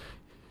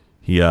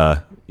 He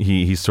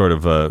sort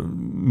of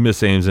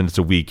misaims, and it's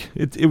a weak.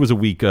 It was a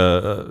weak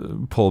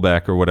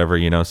pullback or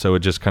whatever, so it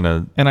just kind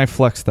of. And I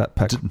flexed that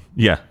peck.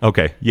 Yeah.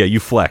 Okay. Yeah, you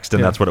flexed,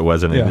 and that's what it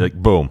was, and like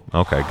boom.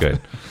 Okay,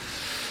 good.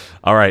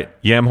 All right,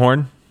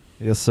 Yamhorn.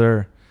 Yes,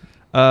 sir.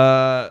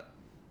 How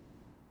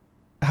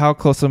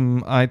close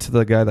am I to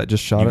the guy that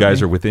just shot? You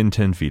guys are within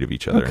 10 feet of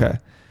each other. Okay.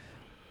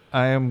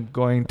 I am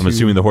going to. I'm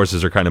assuming the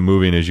horses are kind of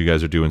moving as you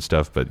guys are doing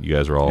stuff, but you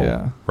guys are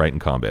all right in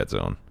combat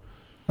zone.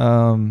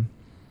 And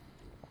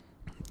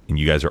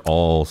you guys are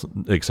all,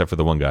 except for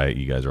the one guy,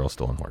 you guys are all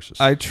still on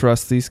horses. I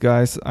trust these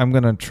guys. I'm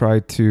going to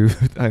try to,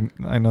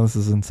 I know this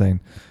is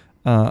insane.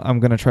 I'm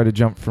going to try to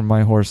jump from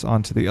my horse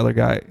onto the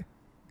other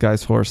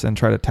guy's horse and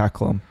try to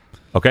tackle him.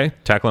 Okay,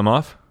 tackle him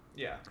off?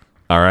 Yeah.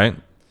 All right.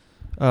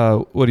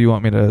 What do you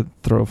want me to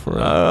throw for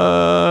it?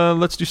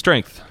 Let's do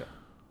strength.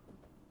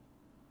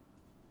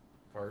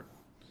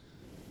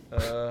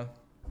 Okay.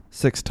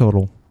 6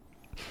 total.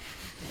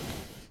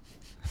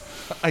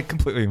 I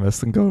completely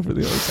missed and go over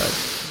the other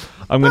side.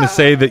 I'm going to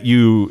say that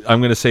you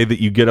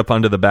get up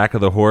onto the back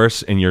of the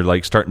horse and you're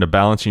like starting to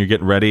balance and you're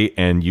getting ready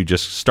and you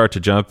just start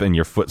to jump and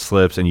your foot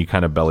slips and you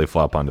kind of belly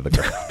flop onto the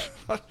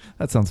ground.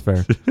 That sounds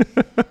fair.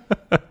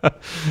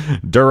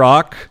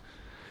 Durrock,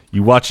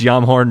 you watch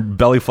Yamhorn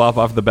belly flop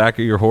off the back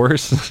of your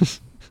horse.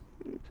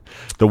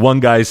 The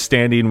one guy's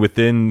standing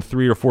within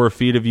 3 or 4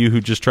 feet of you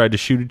who just tried to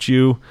shoot at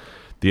you.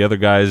 The other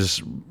guy's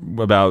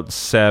about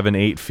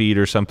 7-8 feet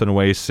or something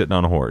away sitting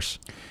on a horse.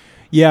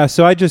 Yeah,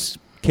 so I just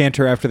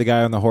canter after the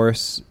guy on the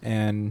horse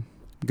and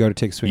go to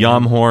take a swing.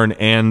 Yamhorn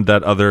and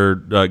that other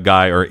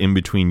guy are in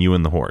between you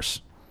and the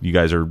horse. You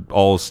guys are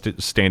all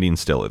standing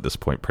still at this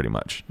point, pretty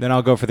much. Then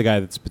I'll go for the guy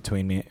that's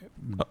between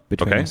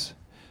us.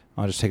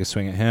 I'll just take a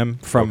swing at him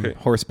from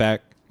horseback.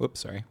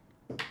 Whoops, sorry.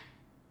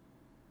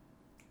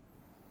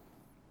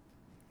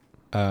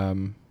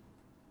 17.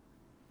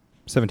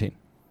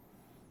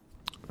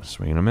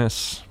 Swing and a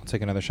miss. I'll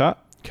take another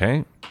shot.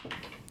 Okay.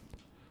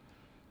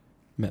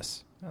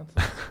 Miss.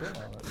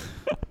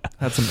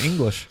 Had some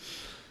English.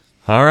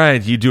 All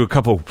right. You do a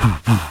couple.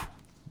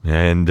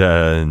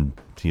 And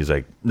he's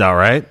like, all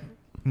right.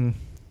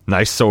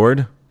 Nice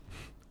sword.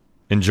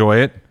 Enjoy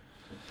it.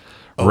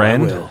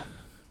 Ren,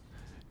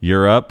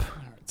 you're up.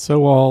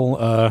 So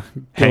I'll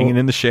Hanging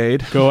in the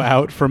shade. go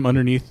out from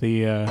underneath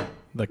the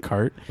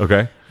cart.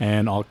 Okay.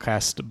 And I'll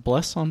cast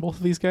Bless on both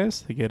of these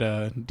guys. They get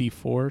a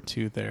D4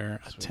 to their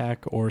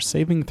attack or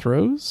saving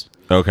throws.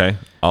 Okay.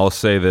 I'll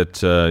say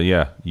that,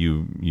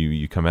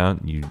 you come out.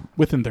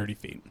 Within 30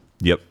 feet.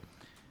 Yep.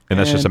 And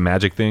that's just a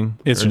magic thing?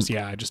 It's just,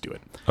 I just do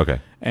it. Okay.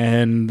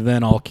 And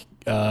then I'll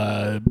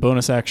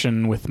bonus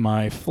action with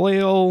my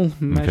flail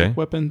magic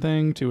weapon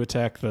thing to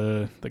attack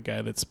the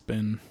guy that's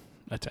been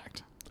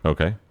attacked.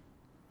 Okay.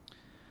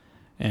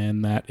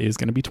 And that is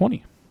going to be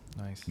 20.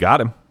 Nice.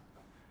 Got him.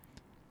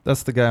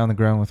 That's the guy on the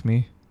ground with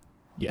me.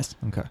 Yes.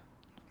 Okay.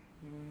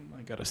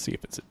 I got to see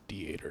if it's a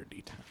D8 or a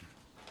D10.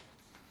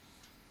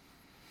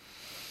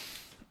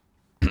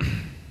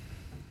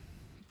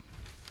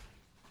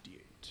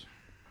 D8.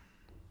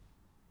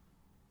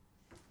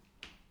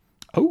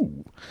 Oh.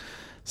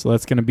 So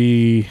that's going to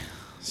be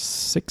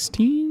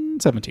 17.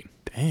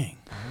 Dang.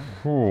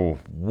 Oh,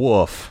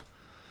 woof.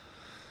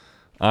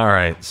 All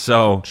right,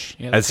 so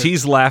Yeah, as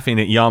he's laughing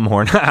at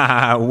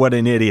Yamhorn, what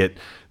an idiot,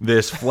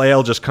 this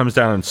flail just comes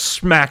down and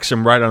smacks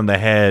him right on the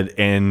head,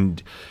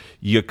 and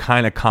you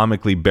kind of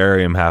comically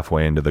bury him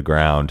halfway into the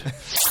ground.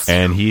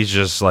 And he's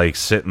just like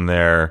sitting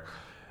there.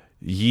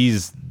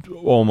 He's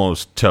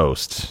almost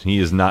toast. He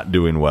is not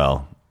doing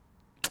well.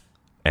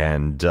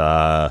 And,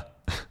 yeah,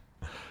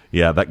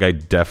 that guy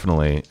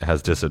definitely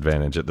has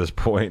disadvantage at this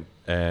point.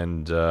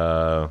 And,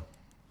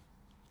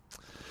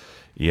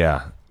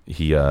 yeah,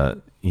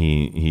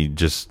 he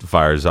just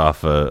fires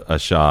off a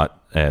shot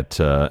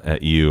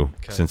at you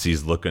since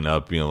he's looking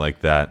up, like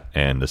that,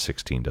 and the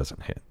 16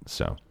 doesn't hit.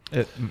 So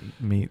It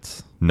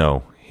meets.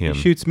 no, him.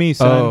 He shoots me,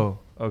 son. Oh,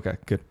 okay,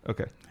 good.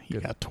 Okay, He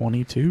got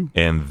 22.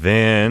 And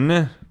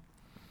then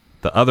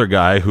the other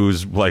guy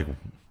who's like,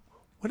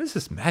 what is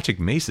this magic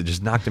mace that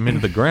just knocked him into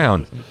the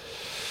ground?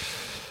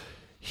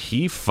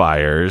 He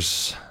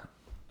fires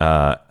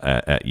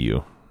at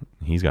you.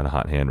 He's got a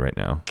hot hand right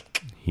now.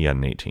 He had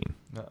an 18.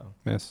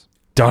 Miss.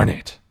 Darn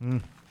it.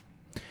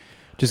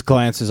 Just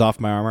glances off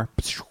my armor.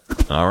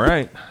 All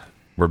right.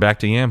 We're back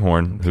to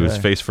Yamhorn, who's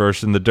Okay. face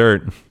first in the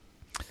dirt,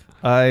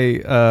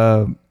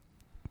 I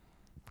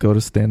go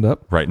to stand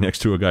up. right next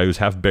to a guy who's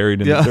half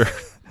buried in Yeah. the dirt.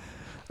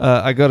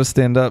 I go to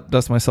stand up,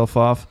 dust myself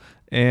off,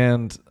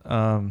 and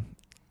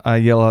I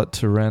yell out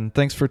to Ren,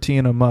 "Thanks for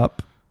teeing him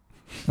up."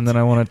 And then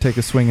I want to take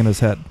a swing in his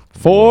head.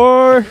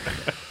 4.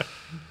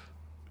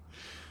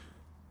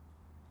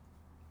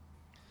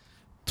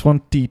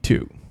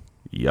 22.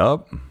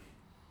 Yup.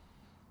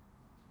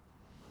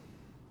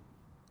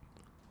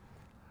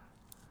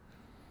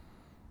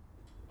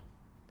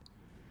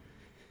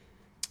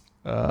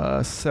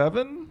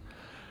 Seven.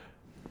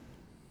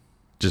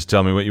 Just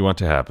tell me what you want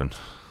to happen.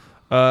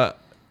 I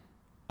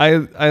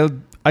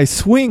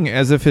swing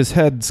as if his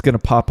head's gonna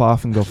pop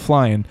off and go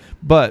flying,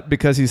 but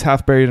because he's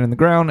half buried in the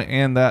ground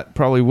and that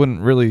probably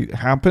wouldn't really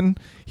happen,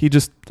 he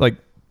just like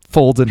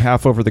folds in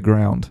half over the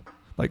ground,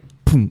 like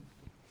boom.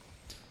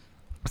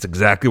 That's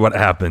exactly what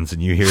happens,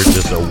 and you hear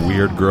just a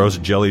weird, gross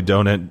jelly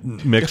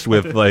donut mixed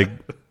with like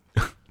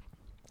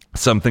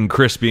something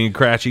crispy and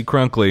cratchy,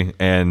 crunkly,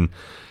 and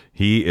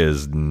he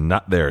is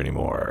not there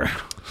anymore.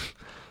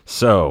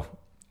 So,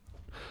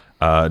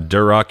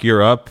 Durock,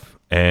 you're up,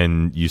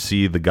 and you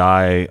see the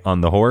guy on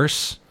the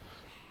horse,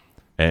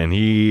 and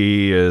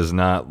he is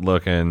not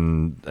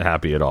looking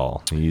happy at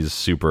all. He's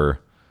super.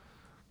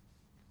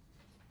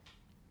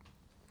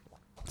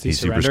 He's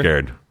super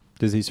scared.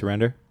 Does he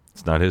surrender?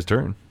 It's not his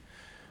turn.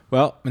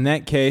 Well, in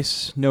that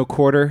case, no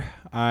quarter.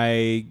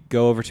 I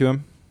go over to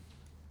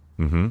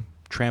him,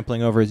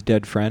 trampling over his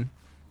dead friend.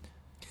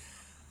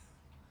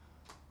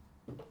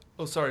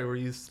 Oh, sorry, were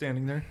you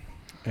standing there?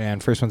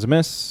 And first one's a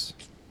miss.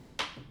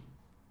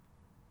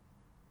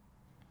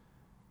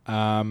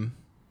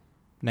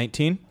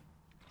 19.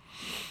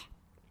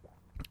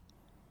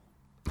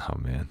 Oh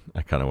man,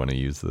 I kind of want to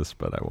use this,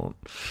 but I won't.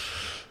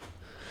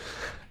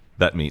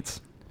 That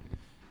meets.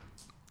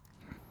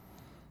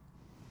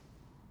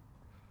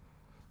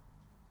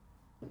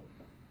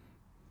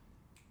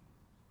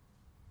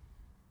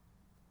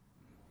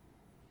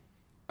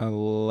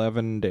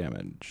 $11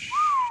 damage.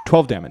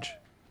 12 damage.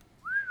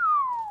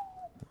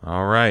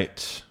 All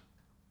right.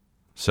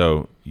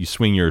 So you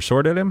swing your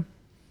sword at him?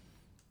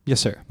 Yes,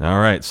 sir. All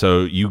right.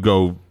 So you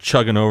go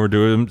chugging over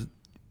to him,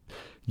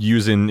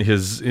 using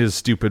his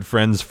stupid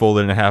friend's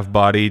folded in half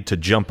body to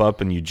jump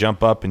up, and you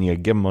jump up and you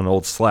give him an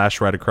old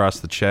slash right across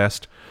the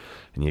chest,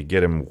 and you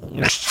get him,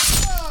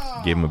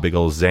 give him a big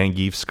old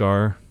Zangief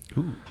scar.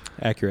 Ooh,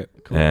 accurate.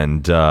 Cool.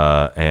 And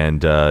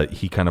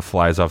he kind of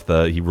flies off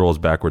he rolls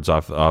backwards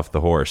off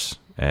the horse,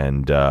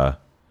 and and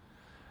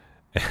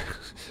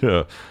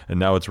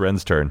now it's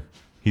Ren's turn.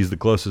 He's the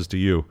closest to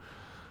you.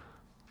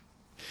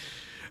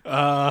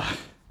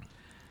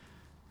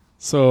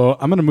 So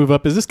I'm going to move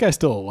up. Is this guy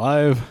still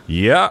alive?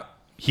 Yeah.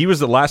 He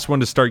was the last one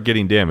to start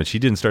getting damage. He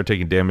didn't start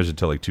taking damage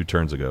until like 2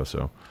 turns ago.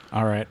 So,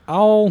 all right.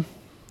 You're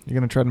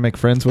going to try to make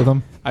friends with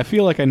him? I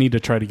feel like I need to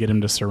try to get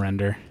him to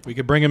surrender. We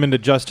could bring him into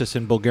justice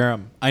in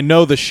Bulgarum. I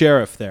know the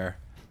sheriff there.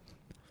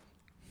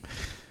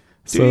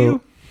 Do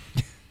you?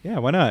 Yeah,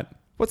 why not?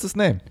 What's his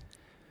name?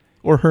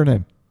 Or her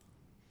name?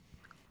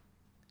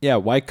 Yeah,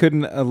 why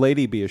couldn't a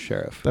lady be a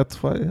sheriff?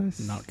 That's why.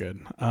 Not good.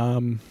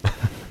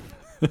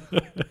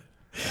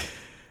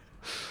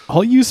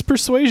 I'll use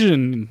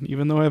persuasion,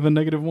 even though I have a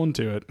 -1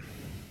 to it.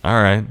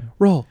 all right.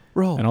 Roll.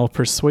 And I'll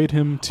persuade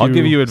him to I'll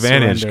give you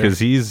advantage surrender.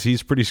 because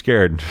he's pretty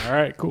scared. All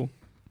right, cool.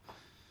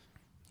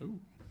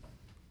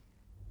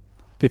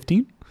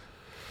 15?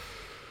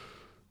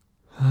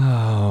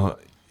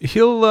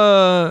 He'll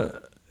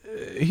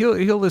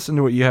listen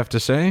to what you have to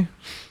say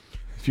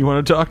if you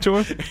want to talk to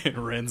him.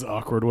 In Ren's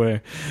awkward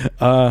way.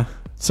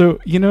 So,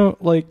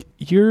 like,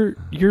 you're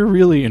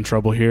really in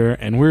trouble here,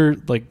 and we're,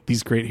 like,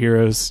 these great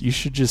heroes. You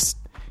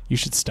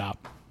should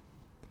stop.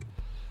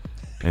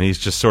 And he's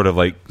just sort of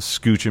like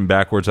scooching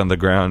backwards on the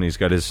ground. He's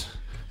got his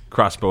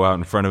crossbow out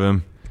in front of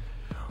him.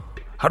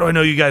 How do I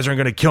know you guys aren't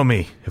going to kill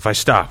me if I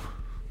stop?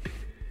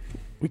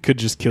 We could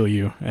just kill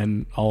you,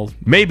 and I'll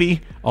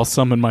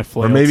summon my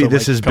flail. Or maybe to,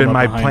 this like, has come been up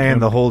my behind plan him.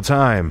 the whole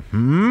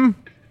time.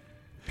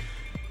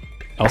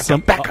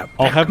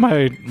 I'll have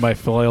my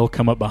flail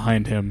come up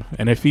behind him,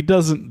 and if he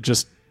doesn't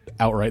just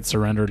outright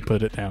surrender and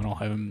put it down, I'll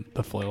have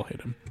the flail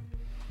hit him.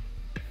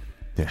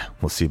 Yeah,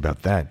 we'll see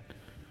about that.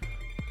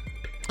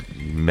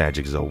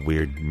 Magic is all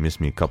weird. You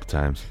missed me a couple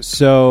times.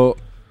 So,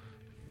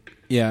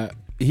 yeah,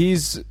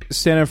 he's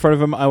standing in front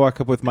of him. I walk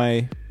up with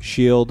my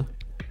shield,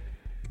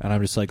 and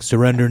I'm just like,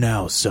 surrender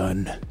now,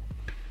 son.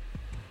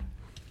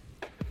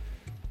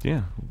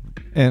 Yeah.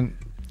 And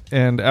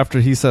after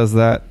he says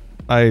that,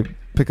 I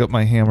pick up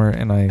my hammer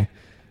and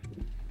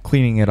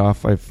cleaning it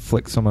off, I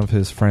flick some of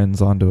his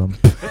friends onto him.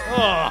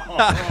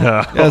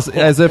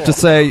 as if to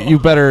say, you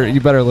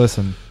better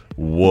listen.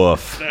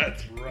 Woof.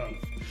 That's rough.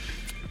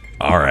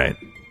 All right.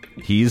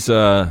 He's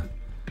gonna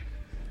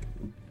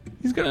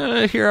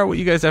hear out what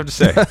you guys have to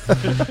say.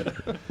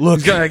 Look,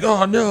 he's gonna like,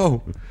 oh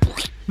no,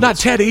 not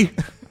Teddy.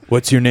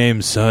 What's your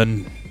name,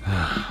 son? We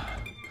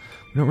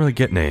don't really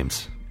get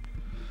names.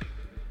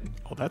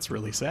 Oh, that's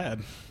really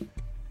sad.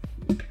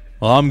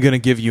 Well, I'm gonna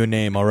give you a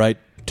name, all right,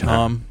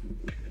 Tom.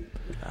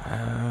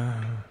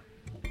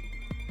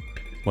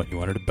 What, you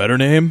wanted a better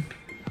name?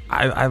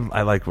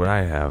 I like what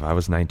I have. I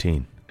was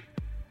 19.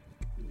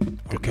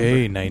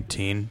 Okay,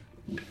 19.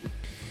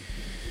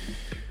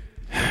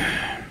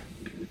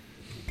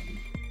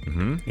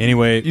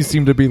 Anyway, You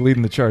seem to be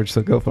leading the charge,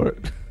 so go for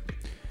it.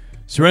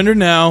 surrender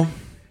now.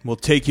 We'll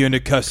take you into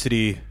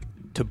custody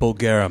to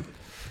Bulgarum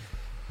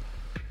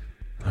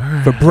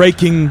for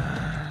breaking,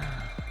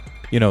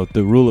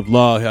 the rule of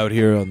law out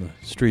here on the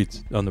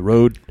streets, on the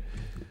road.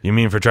 You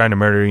mean for trying to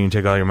murder you and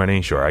take all your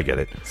money? Sure, I get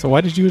it. So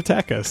why did you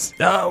attack us?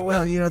 Oh,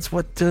 well, it's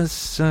what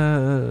does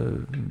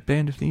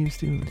Band of Thieves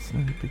do. It's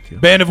not a big deal.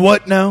 Band of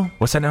what now?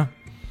 What's that now?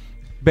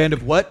 Band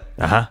of what?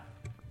 Uh-huh.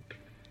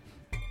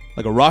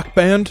 Like a rock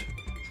band?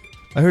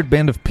 I heard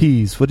Band of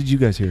Peas. What did you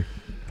guys hear?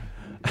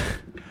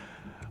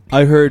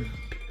 I heard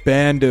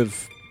band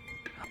of...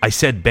 I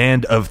said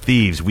Band of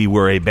Thieves. We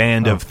were a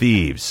band of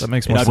thieves. That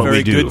makes Not more sense. very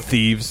we do. good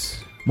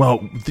thieves.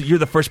 Well, you're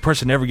the first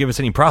person to ever give us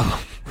any problem.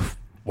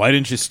 Why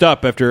didn't you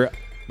stop after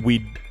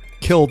we...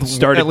 Killed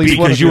Started at least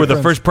one Because of you your were the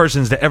friends. first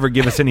persons to ever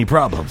give us any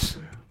problems.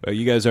 Well,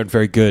 you guys aren't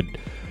very good.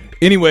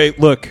 Anyway,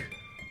 look.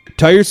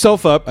 Tie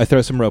yourself up. I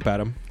throw some rope at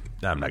him.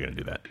 No, I'm not going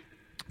to do that.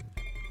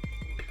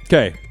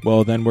 Okay.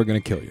 Well, then we're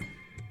going to kill you.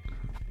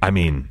 I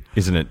mean,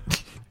 isn't it?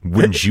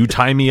 Wouldn't you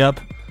tie me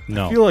up?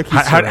 No. I feel like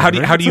How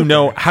do you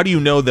know? How do you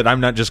know that I'm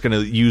not just going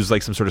to use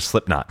like some sort of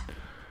slip knot?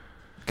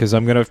 Because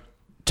I'm going to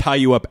tie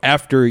you up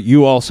after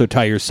you also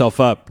tie yourself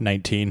up,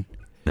 19.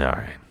 All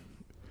right.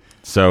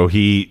 So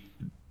he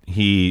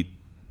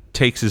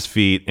takes his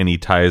feet and he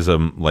ties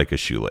them like a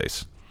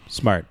shoelace.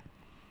 Smart.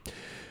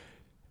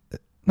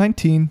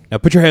 19. Now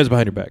put your hands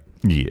behind your back.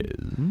 Yeah.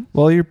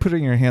 While you're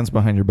putting your hands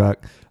behind your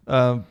back,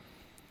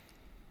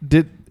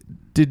 did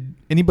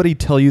anybody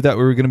tell you that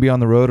we were going to be on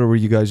the road, or were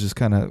you guys just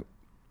kind of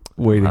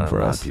waiting for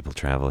A lot us? of people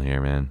travel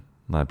here, man.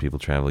 A lot of people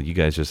travel. You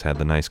guys just had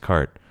the nice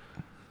cart.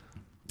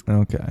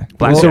 Okay.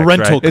 Blackjacks, It's a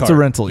rental right? It's a card.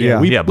 rental, yeah.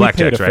 we paid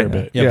blackjacks, a fair right?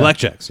 bit. Yeah, Yeah.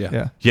 blackjacks. Yeah.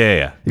 Yeah.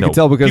 Yeah. You No, can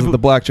tell because people, of the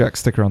blackjack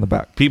sticker on the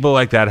back. people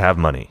like that have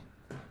money.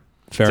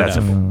 Fair That's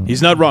enough.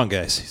 He's not wrong,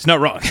 guys. He's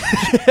not wrong.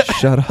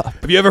 Shut up.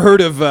 Have you ever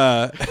heard of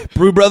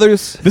Brew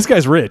Brothers? This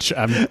guy's rich.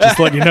 I'm just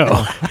letting you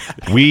know.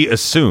 We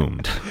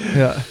assumed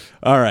Yeah.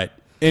 All right.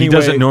 Anyway, he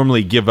doesn't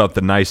normally give out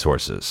the nice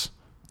horses.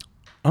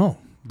 Oh,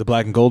 the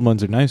black and gold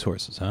ones are nice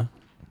horses, huh?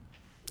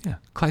 Yeah,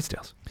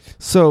 Clydesdales.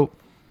 So,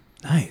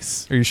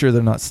 Nice. are you sure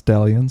they're not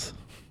stallions?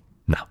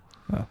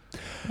 No,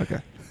 Okay.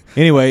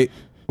 Anyway,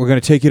 we're going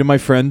to take you to my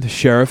friend, the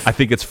sheriff. I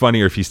think it's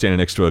funnier if he's standing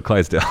next to a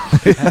Clydesdale.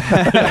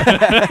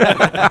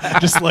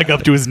 Just like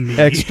up to his knee.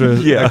 Extra,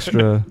 Yeah.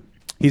 extra.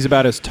 He's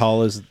about as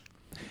tall as...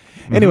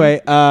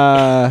 Anyway,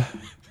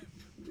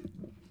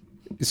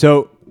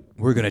 So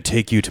we're going to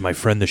take you to my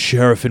friend the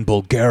sheriff in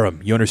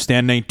Bulgarum. You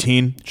understand,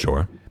 19?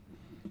 Sure.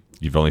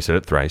 You've only said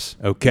it thrice.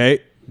 Okay,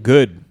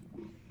 good.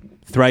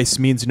 Thrice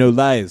means no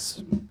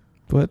lies.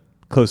 But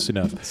Close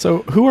enough.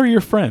 So, who are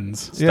your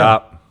friends?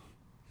 Stop.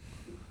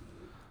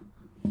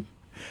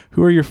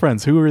 Who are your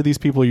friends? Who are these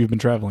people you've been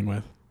traveling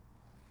with?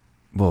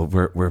 Well,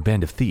 we're a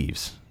band of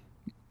thieves.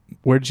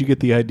 Where did you get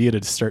the idea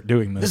to start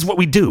doing this? This is what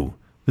we do.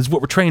 This is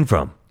what we're trained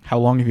from. How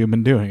long have you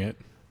been doing it?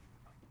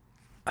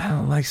 I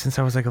don't like since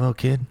I was like a little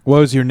kid. What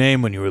was your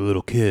name when you were a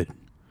little kid?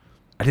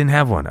 I didn't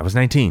have one. I was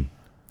 19.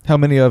 how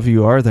many of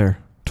you are there?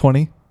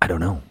 20? I don't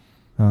know.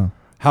 Oh.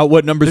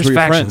 What numbers There's were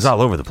your factions friends?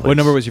 all over the place. What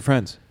number was your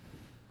friends?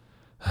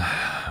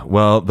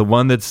 Well, the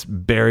one that's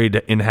buried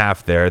in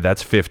half there,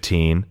 that's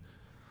 15.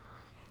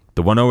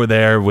 The one over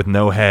there with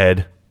no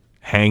head,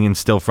 hanging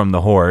still from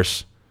the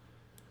horse,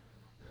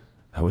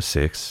 that was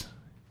 6.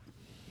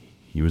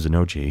 He was an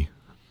OG.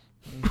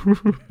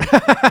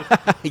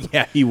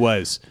 Yeah, he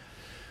was.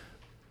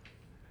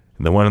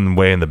 And the one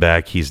way in the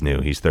back, he's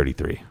new. He's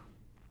 33.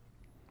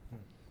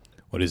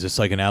 What is this,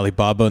 like an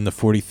Alibaba and the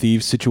 40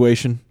 Thieves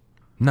situation?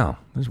 No,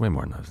 there's way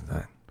more than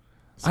that.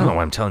 I don't know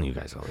why I'm telling you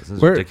guys all this. This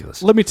is We're-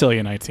 ridiculous. Let me tell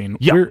you, 19.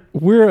 Yeah.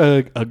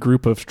 We're a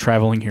group of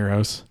traveling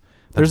heroes.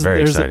 That's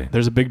very exciting.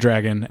 There's a big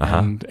dragon,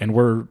 and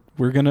we're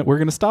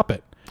gonna stop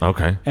it.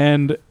 Okay.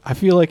 And I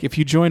feel like if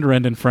you joined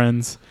Rend and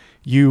Friends,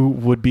 you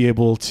would be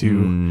able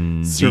to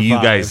Do survive. you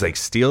guys like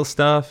steal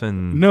stuff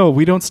and No,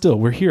 we don't steal.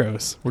 We're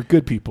heroes. We're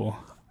good people.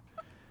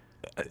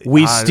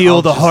 We steal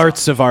I'll the just-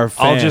 hearts of our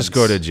fans. I'll just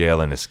go to jail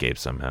and escape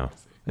somehow.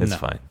 It's No.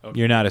 fine.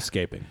 You're not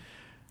escaping.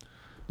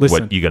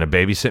 Listen, What, you gonna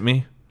babysit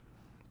me?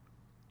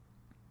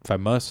 If I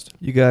must.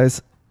 You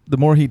guys, the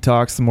more he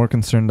talks, the more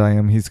concerned I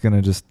am he's going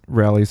to just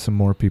rally some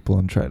more people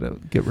and try to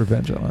get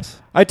revenge on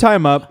us. I tie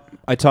him up.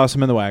 I toss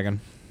him in the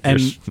wagon. and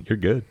You're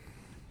good.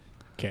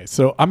 okay,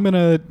 so I'm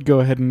gonna go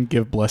ahead and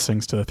give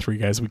blessings to the 3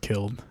 guys we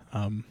killed.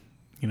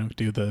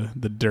 Do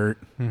the dirt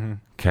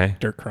Okay.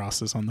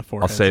 crosses on the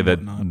forehead. I'll say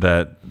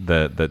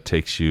that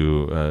takes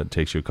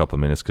you a couple of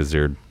minutes because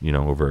they're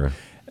over.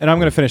 And I'm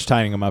going to finish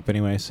tying him up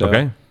anyway. So.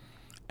 Okay.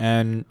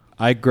 And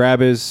I grab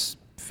his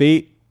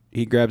feet.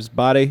 He grabs his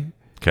body,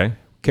 Okay.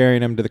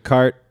 carrying him to the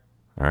cart.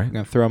 All right. I'm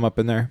going to throw him up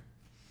in there.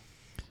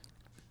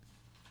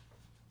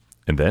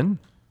 And then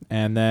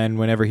And then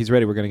whenever he's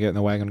ready, we're going to get in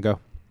the wagon and go.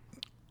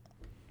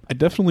 I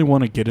definitely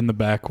want to get in the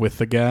back with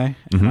the guy,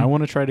 Mhm. and I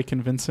want to try to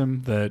convince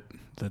him that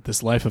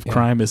this life of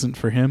crime isn't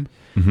for him,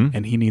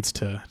 and he needs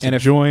to And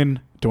if- join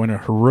a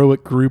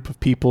heroic group of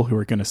people who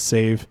are going to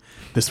save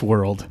this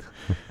world.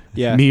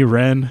 Yeah. Me,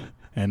 Ren,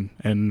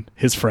 and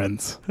his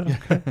friends.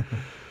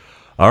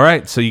 all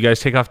right. So you guys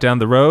take off down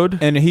the road.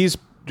 And he's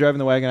driving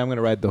the wagon. I'm going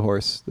to ride the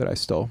horse that I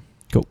stole.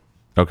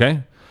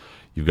 Okay.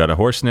 You've got a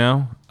horse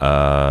now.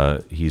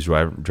 He's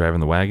driving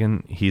the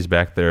wagon. He's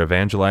back there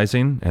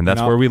evangelizing, and that's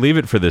And I'll- where we leave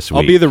it for this week.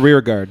 I'll be the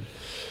rear guard.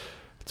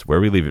 It's where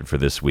we leave it for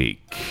this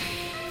week.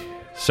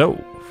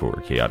 So,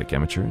 for Chaotic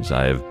Amateurs,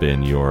 I have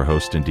been your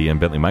host and DM,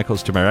 Bentley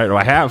Michaels. To my right,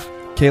 I have.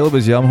 Caleb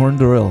is Yamhorn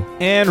Doril.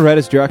 And Red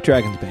is Jock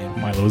Dragonsbane.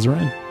 Milo is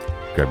Ren.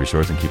 Grab your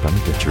swords and keep on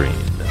adventuring.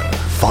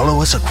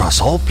 Follow us across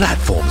all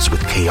platforms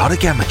with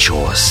Chaotic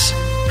Amateurs.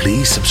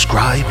 Please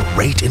subscribe,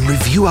 rate, and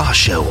review our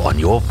show on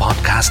your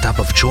podcast app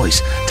of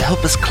choice to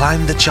help us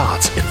climb the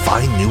charts and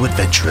find new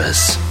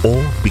adventurers.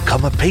 Or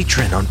become a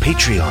patron on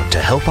Patreon to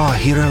help our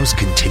heroes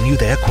continue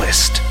their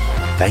quest.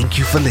 Thank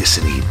you for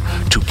listening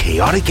to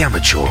Chaotic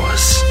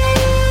Amateurs.